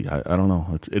crazy. I don't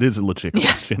know. It is a legit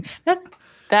question.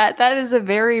 That is a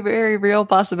very, very real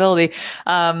possibility.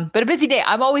 But a busy day.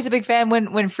 I'm always a big fan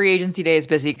when free agency day is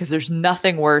busy because there's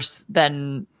nothing worse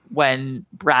than when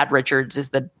Brad Richards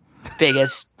is the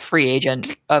biggest free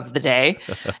agent of the day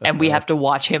and we have to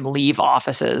watch him leave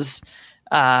offices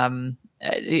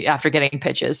after getting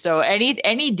pitches. So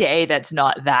any day that's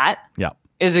not that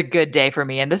is a good day for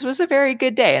me, and this was a very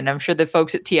good day, and I'm sure the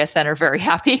folks at TSN are very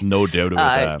happy. No doubt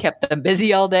about that. It kept them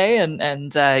busy all day, and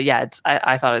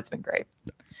I thought it's been great.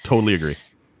 Totally agree.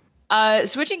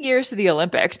 Switching gears to the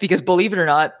Olympics, because believe it or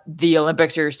not, the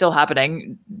Olympics are still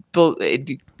happening.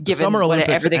 Given Summer Olympics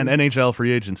everything, and NHL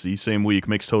free agency same week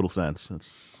makes total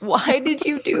sense. Why did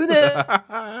you do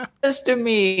this to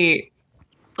me?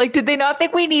 Did they not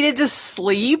think we needed to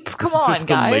sleep? Come on, just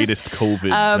guys. The latest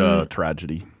COVID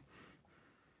tragedy.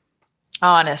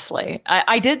 Honestly,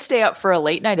 I did stay up for a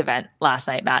late night event last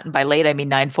night, Matt, and by late I mean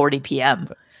 9:40 p.m.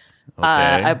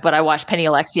 Okay. But I watched Penny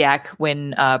Oleksiak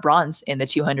win bronze in the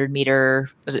 200 meter.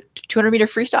 Was it 200 meter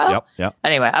freestyle? Yep.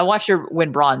 Anyway, I watched her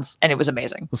win bronze, and it was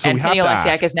amazing. So and Penny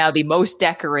Oleksiak is now the most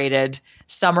decorated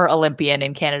summer Olympian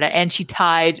in Canada, and she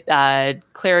tied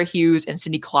Clara Hughes and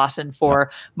Cindy Clausen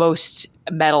for most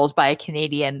medals by a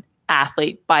Canadian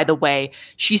athlete, by the way.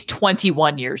 She's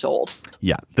 21 years old.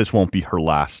 Yeah, this won't be her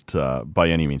last by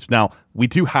any means. Now, we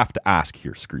do have to ask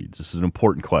here, Screeds. This is an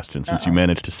important question since you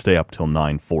managed to stay up till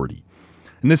 9:40.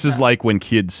 And this is like when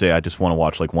kids say, I just want to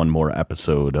watch like one more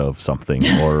episode of something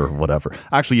or whatever.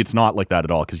 Actually, it's not like that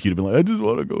at all because you'd be like, I just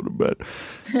want to go to bed.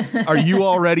 Are you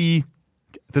already,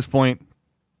 at this point,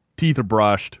 teeth are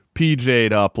brushed,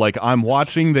 PJ'd up? Like, I'm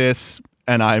watching this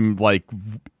and I'm like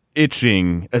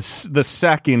itching. The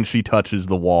second she touches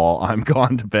the wall, I'm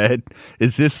gone to bed.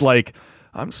 Is this like,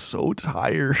 I'm so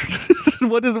tired?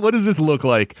 What does this look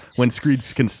like when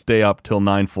Screeds can stay up till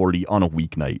 9:40 on a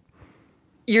weeknight?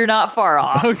 You're not far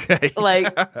off. Okay.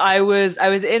 Like I was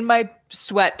in my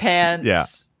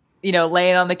sweatpants,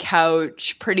 laying on the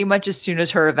couch pretty much as soon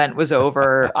as her event was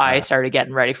over. I started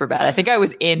getting ready for bed. I think I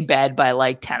was in bed by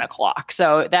like 10 o'clock.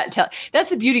 So that's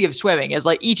the beauty of swimming is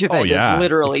like each event is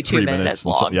literally like 2 minutes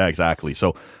long. Yeah, exactly.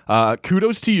 So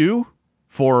kudos to you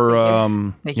for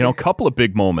a couple of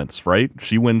big moments, right?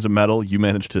 She wins a medal. You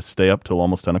managed to stay up till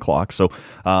almost 10 o'clock. So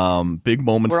big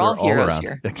moments. We're all heroes around.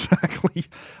 here. Exactly.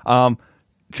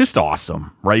 Just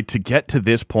awesome, right? To get to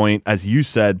this point, as you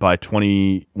said, by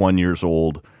 21 years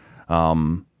old.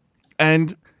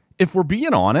 And if we're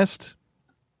being honest,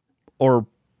 or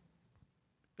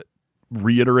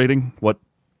reiterating what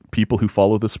people who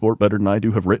follow the sport better than I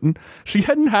do have written, she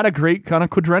hadn't had a great kind of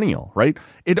quadrennial, right?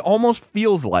 It almost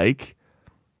feels like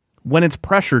when it's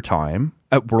pressure time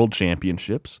at World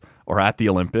Championships or at the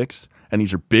Olympics, and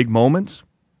these are big moments,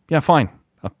 yeah, fine.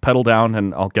 I'll pedal down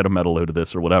and I'll get a medal out of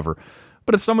this or whatever.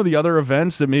 But at some of the other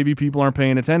events that maybe people aren't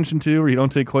paying attention to or you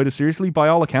don't take quite as seriously, by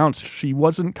all accounts, she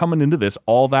wasn't coming into this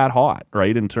all that hot,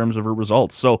 right, in terms of her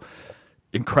results. So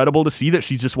incredible to see that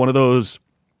she's just one of those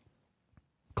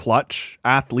clutch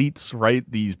athletes, right,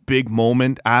 these big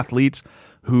moment athletes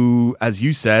who, as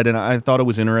you said, and I thought it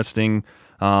was interesting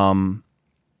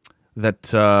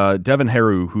that Devin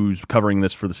Heru, who's covering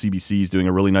this for the CBC, is doing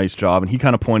a really nice job, and he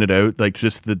kind of pointed out like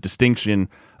just the distinction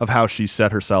of how she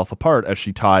set herself apart as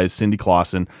she ties Cindy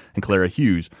Clausen and Clara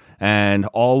Hughes. And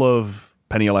all of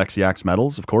Penny Oleksiak's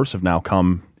medals, of course, have now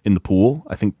come in the pool.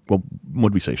 I think, well, what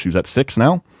did we say? She was at 6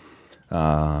 now,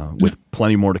 with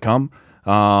plenty more to come.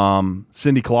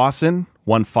 Cindy Clausen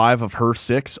won 5 of her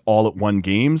 6 all at one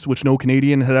games, which no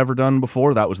Canadian had ever done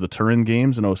before. That was the Turin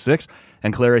Games in 2006.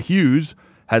 And Clara Hughes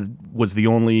was the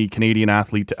only Canadian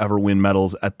athlete to ever win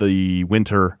medals at the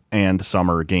Winter and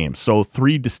Summer Games. So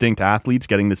 3 distinct athletes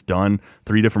getting this done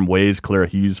 3 different ways. Clara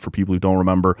Hughes, for people who don't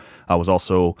remember, was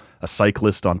also a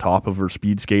cyclist on top of her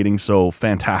speed skating. So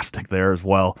fantastic there as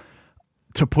well.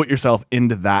 To put yourself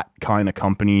into that kind of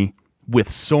company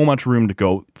with so much room to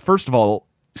go. First of all,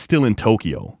 still in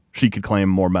Tokyo, she could claim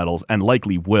more medals and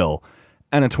likely will.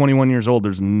 And at 21 years old,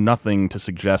 there's nothing to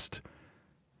suggest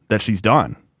that she's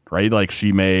done. Right? Like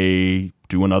she may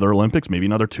do another Olympics, maybe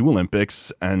another 2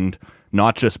 Olympics, and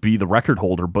not just be the record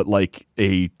holder, but like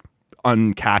a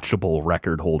uncatchable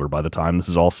record holder by the time this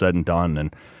is all said and done.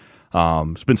 And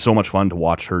it's been so much fun to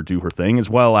watch her do her thing, as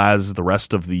well as the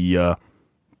rest of the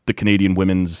Canadian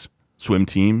women's swim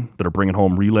team that are bringing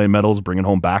home relay medals, bringing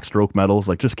home backstroke medals,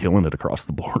 like just killing it across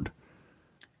the board.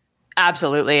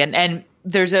 Absolutely. And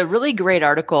there's a really great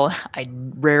article. I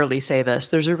rarely say this.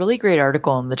 There's a really great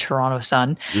article in the Toronto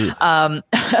Sun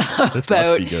This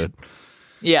must be good.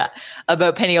 Yeah,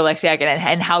 about Penny Oleksiak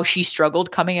and how she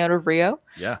struggled coming out of Rio.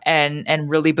 Yeah, and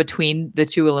really between the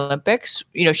 2 Olympics,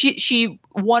 she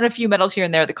won a few medals here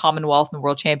and there at the Commonwealth and the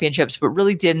World Championships, but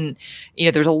really didn't.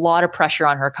 There's a lot of pressure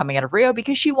on her coming out of Rio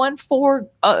because she won 4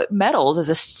 medals as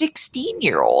a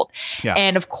 16-year-old. Yeah.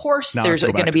 And of course, now there's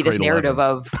going to be this narrative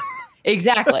of.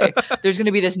 Exactly. There's going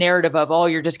to be this narrative of, oh,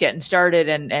 you're just getting started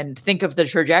and think of the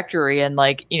trajectory. And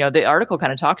like, the article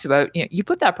kind of talks about, you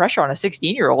put that pressure on a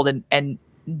 16-year-old and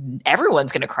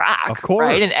everyone's going to crack. Of course.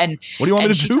 Right. And what do you want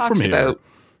me to do from here?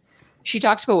 She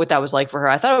talks about what that was like for her.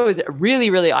 I thought it was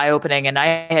really, really eye-opening, and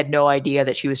I had no idea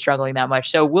that she was struggling that much.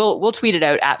 So we'll tweet it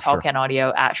out at Tall Can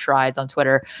Audio, at Shrides on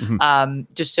Twitter,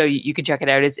 just so you can check it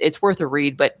out. It's worth a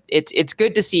read, but it's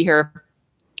good to see her.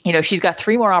 She's got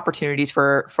 3 more opportunities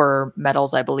for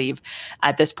medals, I believe,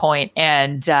 at this point.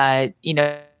 And,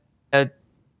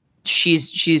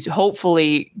 she's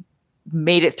hopefully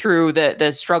made it through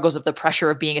the struggles of the pressure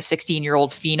of being a 16-year-old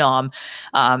phenom.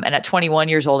 And at 21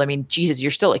 years old, I mean, Jesus,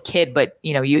 you're still a kid, but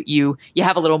you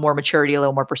have a little more maturity, a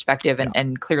little more perspective.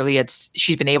 And clearly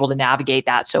she's been able to navigate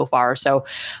that so far. So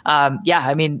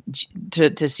I mean,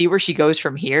 to see where she goes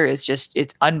from here is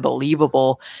it's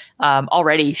unbelievable.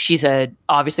 Already she's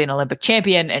obviously an Olympic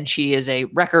champion, and she is a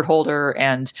record holder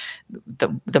and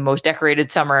the most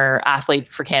decorated summer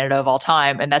athlete for Canada of all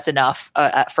time. And that's enough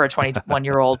for a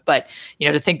 21-year-old. But,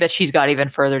 to think that she's got even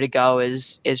further to go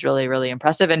is really, really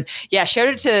impressive. And yeah, shout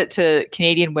out to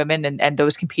Canadian women and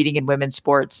those competing in women's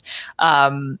sports.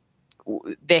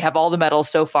 They have all the medals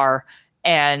so far,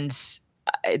 and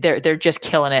they're just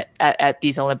killing it at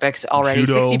these Olympics already.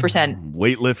 Judo, 60%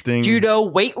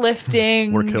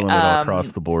 weightlifting. We're killing it all across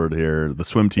the board here. The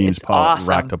swim teams awesome.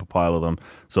 Racked up a pile of them.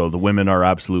 So the women are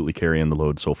absolutely carrying the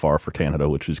load so far for Canada,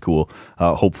 which is cool.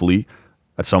 Hopefully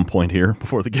at some point here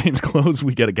before the games close,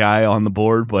 we get a guy on the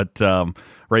board. But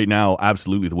right now,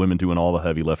 absolutely the women doing all the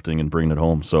heavy lifting and bringing it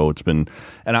home. So it's been,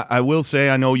 and I will say,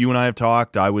 I know you and I have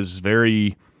talked, I was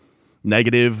very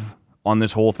negative on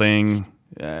this whole thing.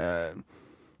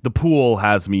 The pool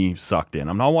has me sucked in.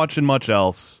 I'm not watching much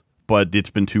else, but it's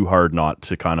been too hard not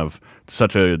to kind of,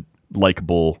 such a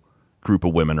likable group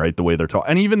of women, right? The way they're talking.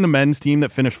 And even the men's team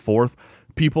that finished fourth,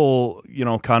 people,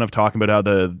 kind of talking about how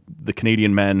the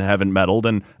Canadian men haven't medaled,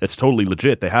 and it's totally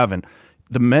legit. They haven't.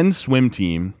 The men's swim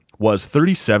team was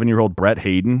 37-year-old Brett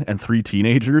Hayden and 3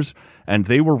 teenagers, and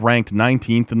they were ranked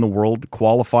 19th in the world,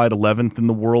 qualified 11th in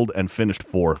the world, and finished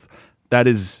fourth. That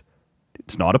is,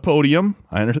 it's not a podium.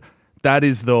 I understand. That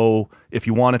is, though, if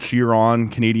you want to cheer on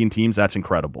Canadian teams, that's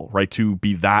incredible, right? To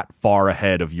be that far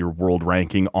ahead of your world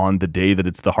ranking on the day that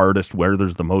it's the hardest, where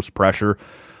there's the most pressure.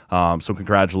 So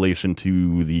congratulations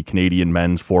to the Canadian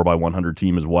men's 4x100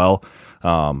 team as well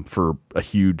for a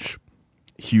huge,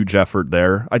 huge effort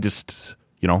there. I just,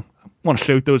 want to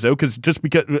shout those out because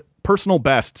personal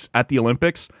bests at the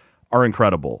Olympics are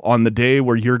incredible. On the day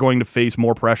where you're going to face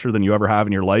more pressure than you ever have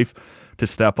in your life, to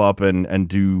step up and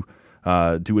do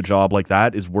a job like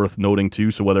that is worth noting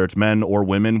too. So whether it's men or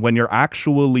women, when you're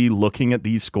actually looking at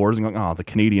these scores and going, the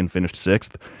Canadian finished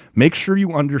 6th, make sure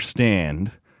you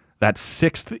understand that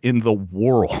 6th in the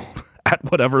world at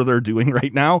whatever they're doing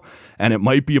right now, and it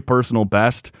might be a personal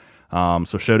best.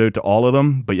 So shout out to all of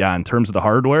them. But yeah, in terms of the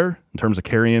hardware, in terms of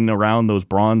carrying around those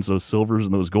bronze, those silvers,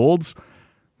 and those golds,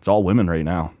 it's all women right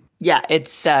now. Yeah,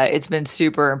 it's been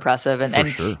super impressive. And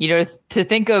sure. To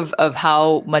think of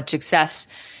how much success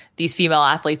these female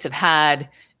athletes have had,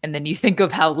 and then you think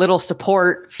of how little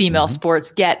support female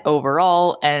sports get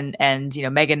overall. And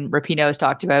Megan Rapinoe has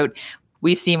talked about,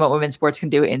 we've seen what women's sports can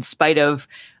do in spite of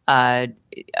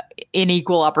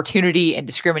unequal opportunity and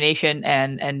discrimination,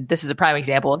 and this is a prime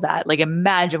example of that. Like,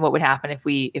 imagine what would happen if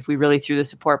we really threw the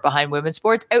support behind women's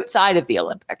sports outside of the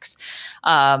Olympics,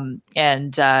 and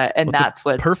that's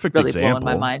what's perfect really example.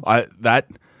 blowing my mind.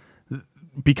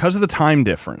 Because of the time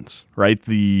difference, right?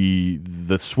 The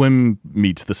swim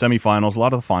meets, the semifinals, a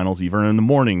lot of the finals, even in the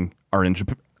morning, are in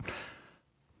Japan.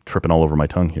 Tripping all over my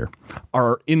tongue here,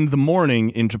 are in the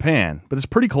morning in Japan, but it's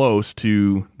pretty close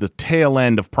to the tail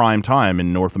end of prime time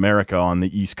in North America on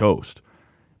the East Coast.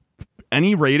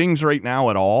 Any ratings right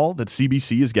now at all that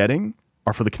CBC is getting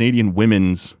are for the Canadian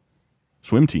women's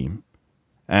swim team,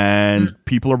 and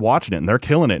people are watching it and they're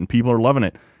killing it and people are loving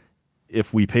it.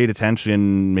 If we paid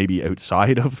attention maybe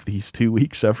outside of these 2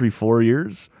 weeks every 4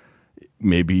 years,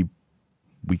 maybe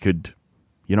we could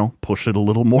push it a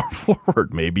little more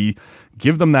forward. Maybe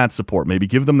give them that support. Maybe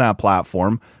give them that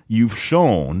platform. You've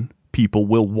shown people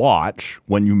will watch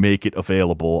when you make it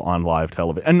available on live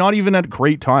television. And not even at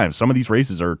great times. Some of these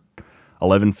races are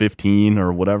 11:15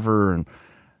 or whatever. And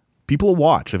people will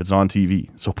watch if it's on TV.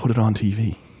 So put it on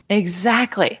TV.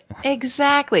 Exactly.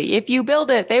 If you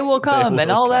build it, they will come and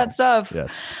all that stuff.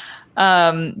 Yes.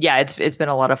 It's been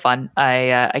a lot of fun.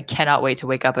 I cannot wait to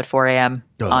wake up at 4 a.m.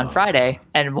 on Friday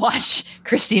and watch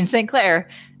Christine St. Clair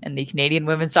and the Canadian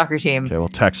women's soccer team. Okay, well,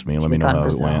 text me and let me know how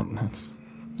it went.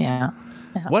 Yeah.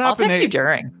 What I'll happened? text you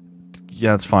during.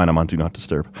 Yeah, it's fine. I'm on Do Not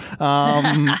Disturb.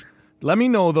 Let me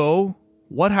know, though,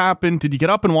 what happened? Did you get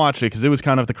up and watch it? Because it was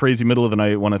kind of the crazy middle of the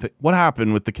night. What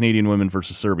happened with the Canadian women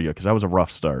versus Serbia? Because that was a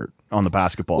rough start on the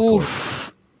basketball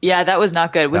court. Yeah, that was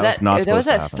not good. That was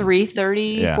at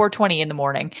 3:30, 4:20 in the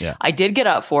morning. Yeah. I did get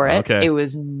up for it. Okay. It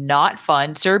was not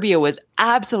fun. Serbia was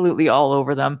absolutely all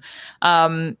over them.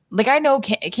 I know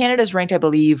Canada's ranked, I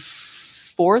believe,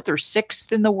 4th or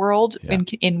 6th in the world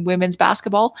in women's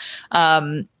basketball.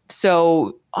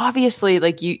 So obviously,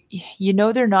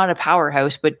 they're not a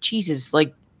powerhouse, but Jesus,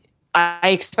 I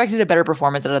expected a better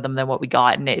performance out of them than what we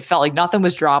got, and it felt like nothing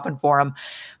was dropping for them.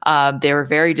 They were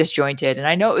very disjointed, and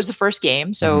I know it was the first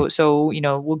game, so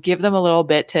we'll give them a little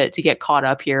bit to get caught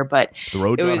up here. But the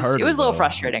road it was harder, a little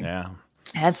frustrating. Yeah,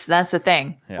 that's the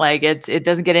thing. Yeah. Like it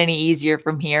doesn't get any easier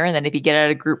from here, and then if you get out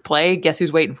of group play, guess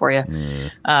who's waiting for you?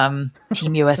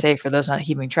 Team USA, for those not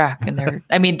keeping track.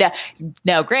 And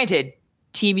now, granted,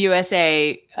 Team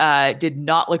USA did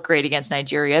not look great against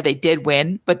Nigeria. They did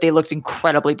win, but they looked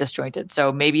incredibly disjointed.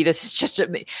 So maybe this is just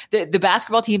the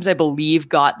basketball teams, I believe,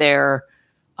 got there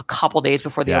a couple days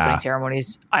before the opening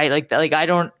ceremonies.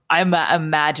 I'm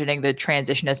imagining the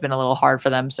transition has been a little hard for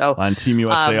them. So and Team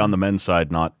USA on the men's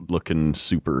side not looking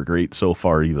super great so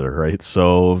far either, right?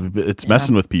 So it's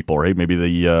messing with people, right? Maybe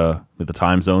the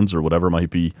time zones or whatever it might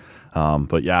be.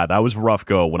 But yeah, that was a rough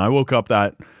go. When I woke up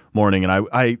that morning and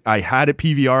I had it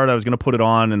PVR'd, I was going to put it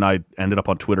on, and I ended up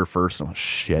on Twitter first. Oh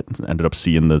shit! Ended up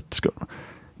seeing the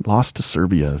lost to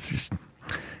Serbia.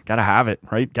 Gotta have it,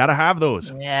 right? Gotta have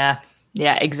those.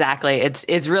 Yeah, exactly.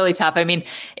 It's really tough. I mean,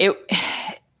 it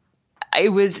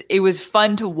was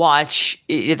fun to watch.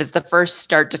 It's the first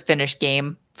start to finish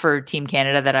game for Team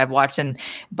Canada that I've watched, and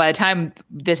by the time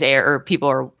this air or people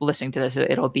are listening to this,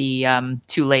 it'll be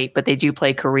too late. But they do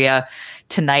play Korea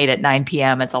tonight at 9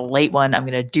 p.m. It's a late one. I'm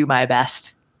going to do my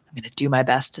best.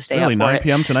 To stay up for 9 it.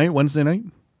 p.m. tonight, Wednesday night,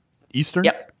 Eastern.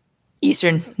 Yep,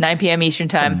 Eastern, 9 p.m. Eastern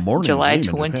time, July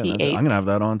 28th. I'm going to have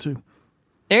that on too.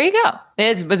 There you go.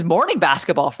 It's morning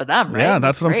basketball for them, right? Yeah,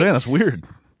 that's what I'm saying. That's weird.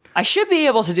 I should be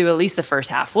able to do at least the first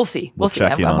half. We'll see. We'll see.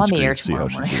 I'm on the air tomorrow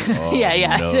morning.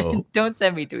 Yeah. No. Don't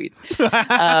send me tweets.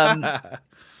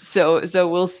 So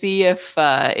we'll see if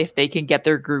they can get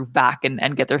their groove back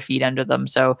and get their feet under them.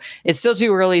 So it's still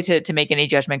too early to make any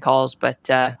judgment calls, but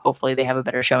hopefully they have a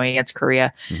better showing against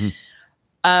Korea.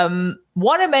 Want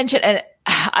to mention, and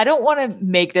I don't want to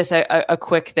make this a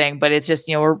quick thing, but it's just,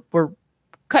 we're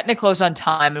cutting it close on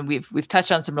time, and we've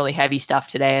touched on some really heavy stuff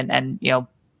today, and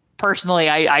personally,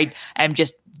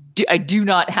 I do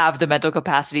not have the mental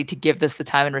capacity to give this the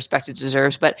time and respect it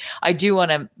deserves, but I do want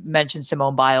to mention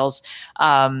Simone Biles.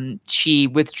 She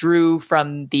withdrew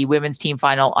from the women's team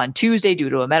final on Tuesday due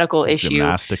to a medical issue.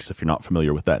 Gymnastics, if you're not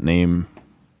familiar with that name.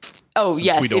 Oh,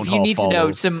 yes. If you need to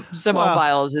know, Simone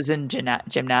Biles is in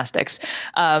gymnastics.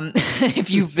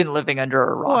 If you've been living under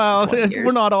a rock. Well,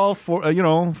 we're not all for,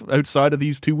 outside of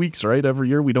these 2 weeks, right? Every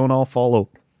year we don't all follow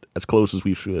as close as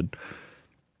we should.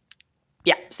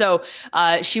 Yeah. So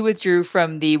she withdrew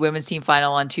from the women's team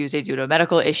final on Tuesday due to a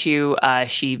medical issue.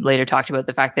 She later talked about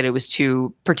the fact that it was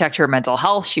to protect her mental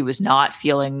health. She was not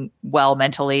feeling well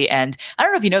mentally. And I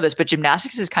don't know if you know this, but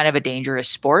gymnastics is kind of a dangerous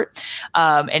sport.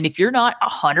 And if you're not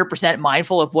 100%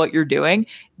 mindful of what you're doing,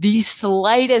 the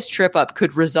slightest trip up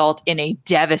could result in a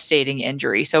devastating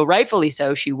injury. So rightfully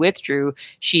so, she withdrew.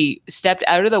 She stepped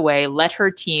out of the way, let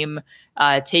her team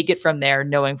take it from there,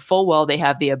 knowing full well they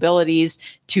have the abilities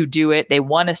to do it. They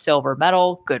won a silver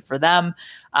medal. Good for them.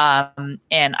 And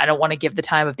I don't want to give the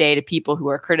time of day to people who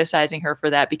are criticizing her for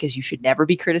that, because you should never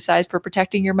be criticized for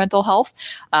protecting your mental health.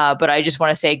 But I just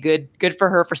want to say good for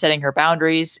her for setting her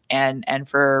boundaries and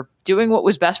for doing what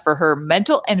was best for her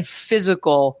mental and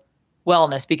physical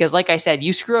wellness, because like I said,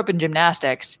 you screw up in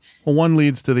gymnastics. Well, one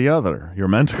leads to the other. Your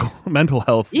mental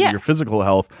health, your physical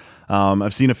health.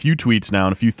 I've seen a few tweets now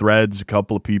and a few threads, a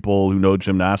couple of people who know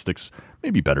gymnastics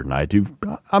maybe better than I do.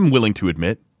 I'm willing to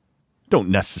admit, don't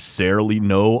necessarily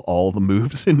know all the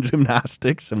moves in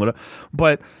gymnastics and whatever,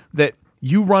 but that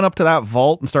you run up to that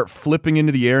vault and start flipping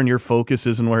into the air and your focus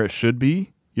isn't where it should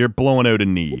be, you're blowing out a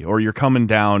knee or you're coming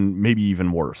down, maybe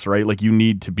even worse, right? Like, you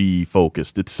need to be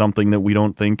focused. It's something that we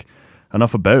don't think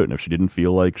enough about. And if she didn't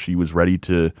feel like she was ready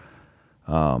to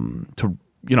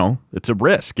it's a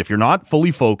risk. If you're not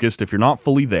fully focused, if you're not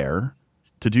fully there,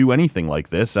 to do anything like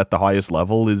this at the highest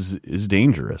level is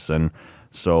dangerous. And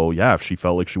so, yeah, if she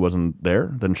felt like she wasn't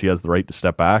there, then she has the right to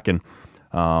step back. And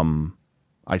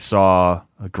I saw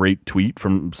a great tweet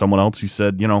from someone else who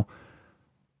said,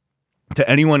 to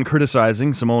anyone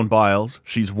criticizing Simone Biles,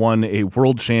 she's won a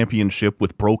world championship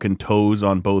with broken toes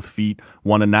on both feet,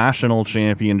 won a national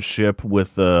championship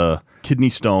with a kidney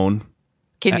stone.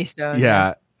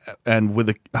 Yeah. And with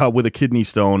a kidney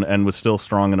stone, and was still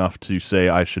strong enough to say,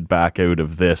 I should back out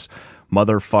of this.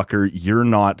 Motherfucker, you're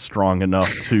not strong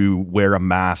enough to wear a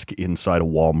mask inside a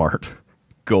Walmart.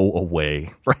 Go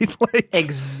away, right?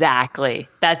 Exactly.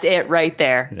 That's it right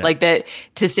there. Yeah. Like, that,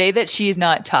 to say that she's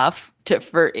not tough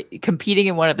for competing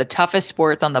in one of the toughest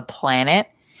sports on the planet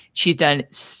She's done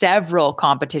several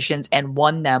competitions and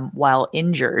won them while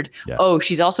injured. Yes. Oh,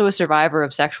 she's also a survivor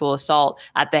of sexual assault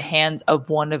at the hands of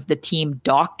one of the team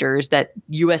doctors that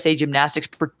USA Gymnastics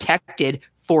protected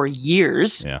for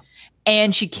years. Yeah.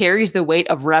 And she carries the weight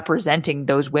of representing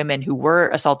those women who were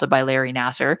assaulted by Larry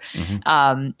Nassar.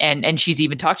 And she's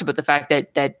even talked about the fact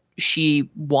that she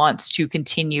wants to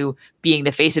continue being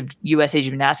the face of USA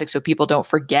Gymnastics so people don't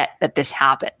forget that this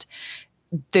happened.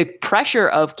 The pressure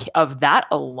of that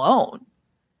alone,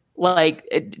 like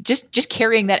just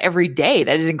carrying that every day,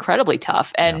 that is incredibly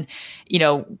tough. And,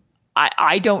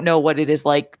 I don't know what it is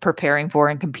like preparing for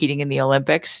and competing in the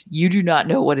Olympics. You do not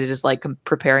know what it is like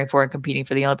preparing for and competing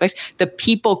for the Olympics. The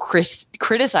people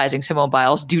criticizing Simone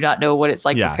Biles do not know what it's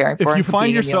like preparing for and competing in the Olympics. If you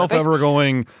find yourself ever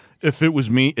going, if it was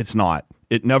me, it's not.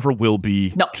 It never will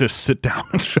be. No. Just sit down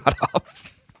and shut up.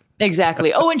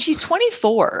 Exactly. Oh, and she's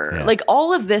 24. Yeah. Like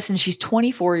all of this, and she's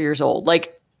 24 years old.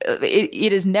 Like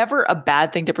it is never a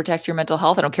bad thing to protect your mental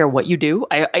health. I don't care what you do.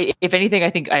 If anything,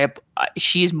 I think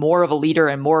she's more of a leader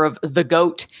and more of the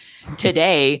GOAT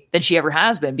today than she ever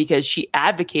has been, because she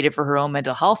advocated for her own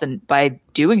mental health, and by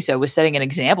doing so was setting an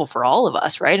example for all of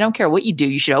us, right? I don't care what you do.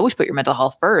 You should always put your mental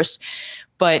health first.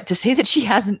 But to say that she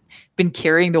hasn't been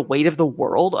carrying the weight of the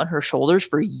world on her shoulders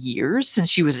for years,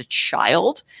 since she was a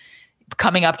child,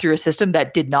 coming up through a system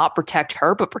that did not protect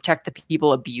her, but protect the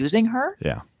people abusing her.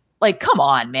 Yeah. Like, come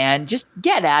on, man, just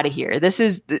get out of here.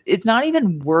 It's not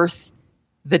even worth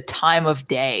the time of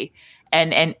day.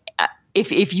 And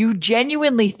if you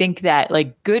genuinely think that,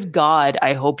 like, good God,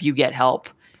 I hope you get help,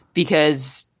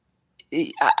 because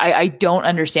I don't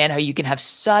understand how you can have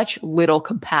such little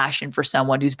compassion for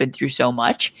someone who's been through so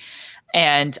much.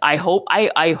 And I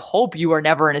hope you are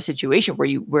never in a situation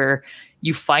where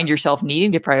you find yourself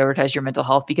needing to prioritize your mental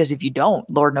health, because if you don't,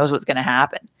 Lord knows what's going to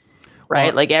happen. Right.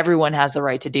 Well, like everyone has the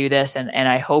right to do this. And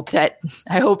I hope that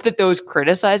those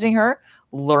criticizing her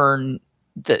learn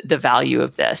the value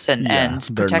of this and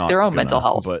protect their own mental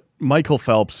health. But Michael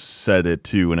Phelps said it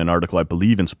too in an article, I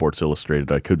believe in Sports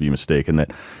Illustrated, I could be mistaken,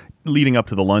 that leading up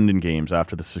to the London Games,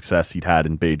 after the success he'd had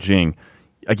in Beijing,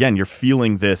 again, you're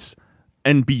feeling this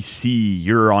NBC,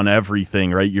 you're on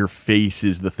everything, right? Your face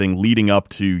is the thing leading up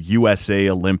to USA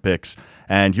Olympics,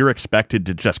 and you're expected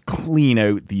to just clean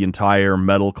out the entire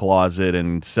medal closet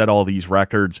and set all these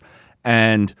records.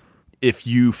 And if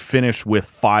you finish with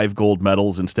 5 gold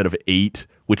medals instead of 8,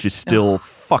 which is still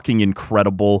fucking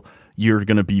incredible, you're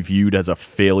going to be viewed as a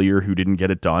failure who didn't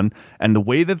get it done. And the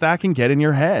way that can get in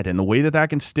your head, and the way that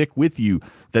can stick with you,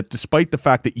 that despite the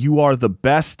fact that you are the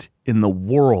best in the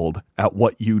world at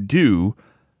what you do,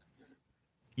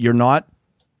 you're not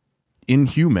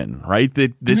inhuman, right?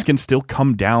 That this can still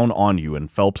come down on you. And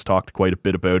Phelps talked quite a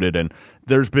bit about it. And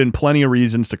there's been plenty of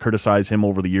reasons to criticize him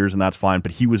over the years, and that's fine.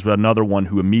 But he was another one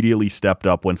who immediately stepped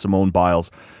up when Simone Biles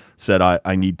said,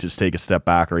 I need to take a step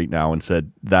back right now, and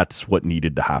said that's what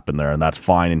needed to happen there, and that's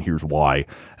fine, and here's why,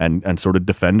 and sort of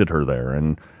defended her there.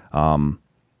 And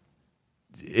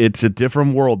it's a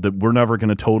different world that we're never going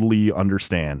to totally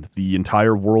understand. The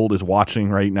entire world is watching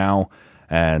right now,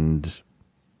 and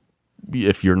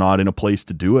if you're not in a place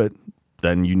to do it,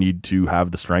 then you need to have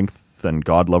the strength, and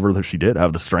God love her that she did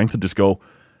have the strength to just go,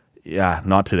 yeah,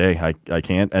 not today. I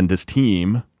can't. And this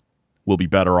team will be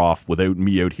better off without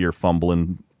me out here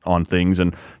fumbling on things.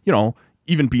 And,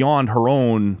 even beyond her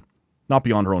own, not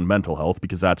beyond her own mental health,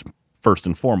 because that's first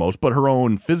and foremost, but her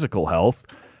own physical health,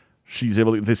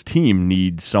 this team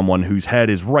needs someone whose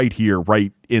head is right here,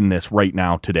 right in this, right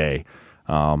now, today,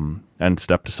 and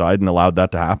stepped aside and allowed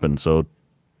that to happen. So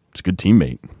it's a good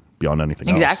teammate beyond anything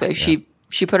else. Exactly.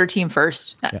 She put her team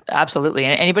first. Yeah. Absolutely.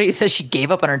 And anybody who says she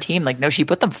gave up on her team, like, no, she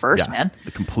put them first, man.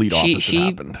 The complete opposite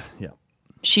happened. Yeah.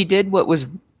 She did what was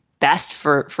best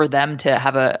for them to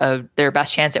have their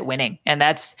best chance at winning. And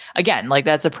that's, again, like,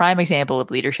 that's a prime example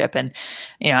of leadership. And,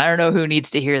 I don't know who needs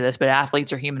to hear this, but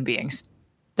athletes are human beings.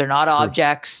 They're not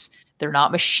objects. They're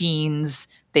not machines.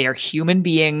 They are human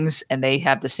beings, and they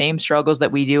have the same struggles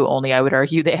that we do. Only I would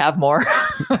argue they have more.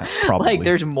 Like,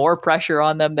 there's more pressure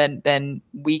on them than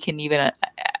we can even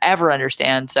ever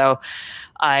understand. So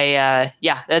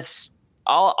that's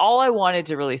all I wanted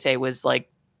to really say was,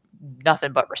 like,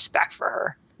 nothing but respect for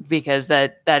her, because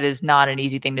that is not an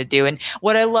easy thing to do. And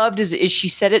what I loved is she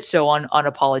said it so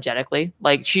unapologetically.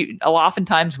 Like,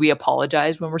 oftentimes we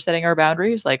apologize when we're setting our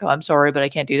boundaries. Like, oh, I'm sorry, but I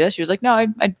can't do this. She was like, no,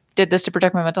 I did this to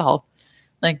protect my mental health.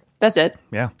 Like, that's it.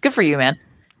 Yeah. Good for you, man.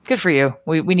 Good for you.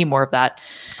 We need more of that.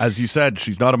 As you said,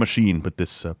 she's not a machine, but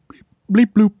this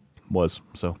bleep bloop was,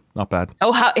 so not bad.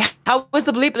 Oh, how was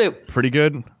the bleep bloop? Pretty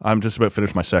good. I'm just about to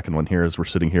finish my second one here as we're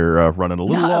sitting here running a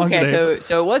little long today. Okay,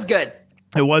 so it was good.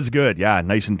 It was good. Yeah,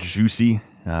 nice and juicy.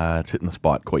 It's hitting the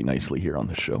spot quite nicely here on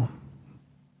this show.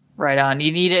 Right on.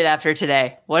 You need it after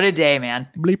today. What a day, man.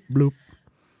 Bleep bloop.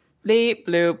 Bleep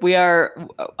bloop.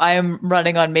 I am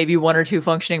running on maybe 1 or 2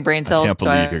 functioning brain cells. I can't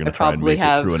believe you're going to try and make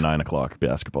it through a 9 o'clock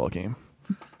basketball game.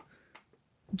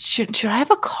 Should I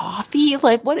have a coffee?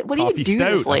 Like, what do you do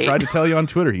stout. this late? I tried to tell you on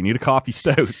Twitter, you need a coffee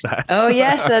stout. Oh,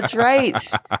 yes, that's right.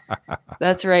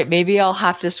 That's right. Maybe I'll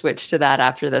have to switch to that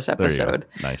after this episode.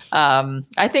 Nice.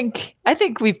 I think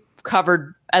we've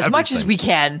covered as much as we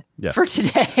can for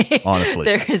today.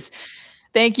 Honestly.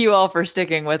 Thank you all for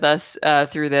sticking with us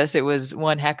through this. It was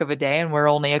one heck of a day, and we're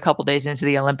only a couple days into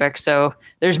the Olympics, so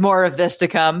there's more of this to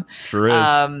come. Sure is.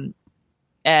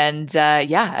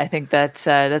 I think that's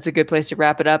a good place to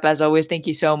wrap it up. As always, thank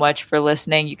you so much for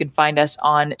listening. You can find us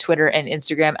on Twitter and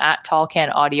Instagram at Tall Can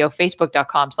Audio,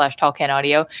 Facebook.com/Tall Can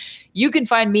Audio. You can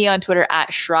find me on Twitter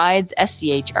at Shrides,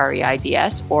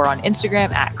 SCHREIDS, or on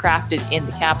Instagram at Crafted in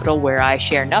the Capital, where I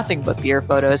share nothing but beer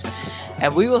photos.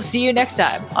 And we will see you next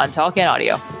time on Tall Can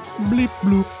Audio. Bleep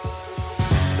bloop.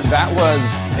 That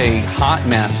was a hot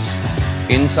mess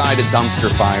inside a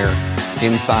dumpster fire,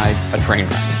 inside a train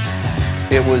wreck.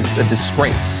 It was a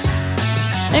disgrace.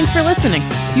 Thanks for listening.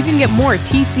 You can get more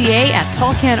TCA at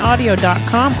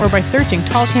tallcanaudio.com or by searching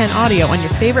Tall Can Audio on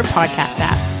your favorite podcast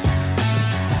app.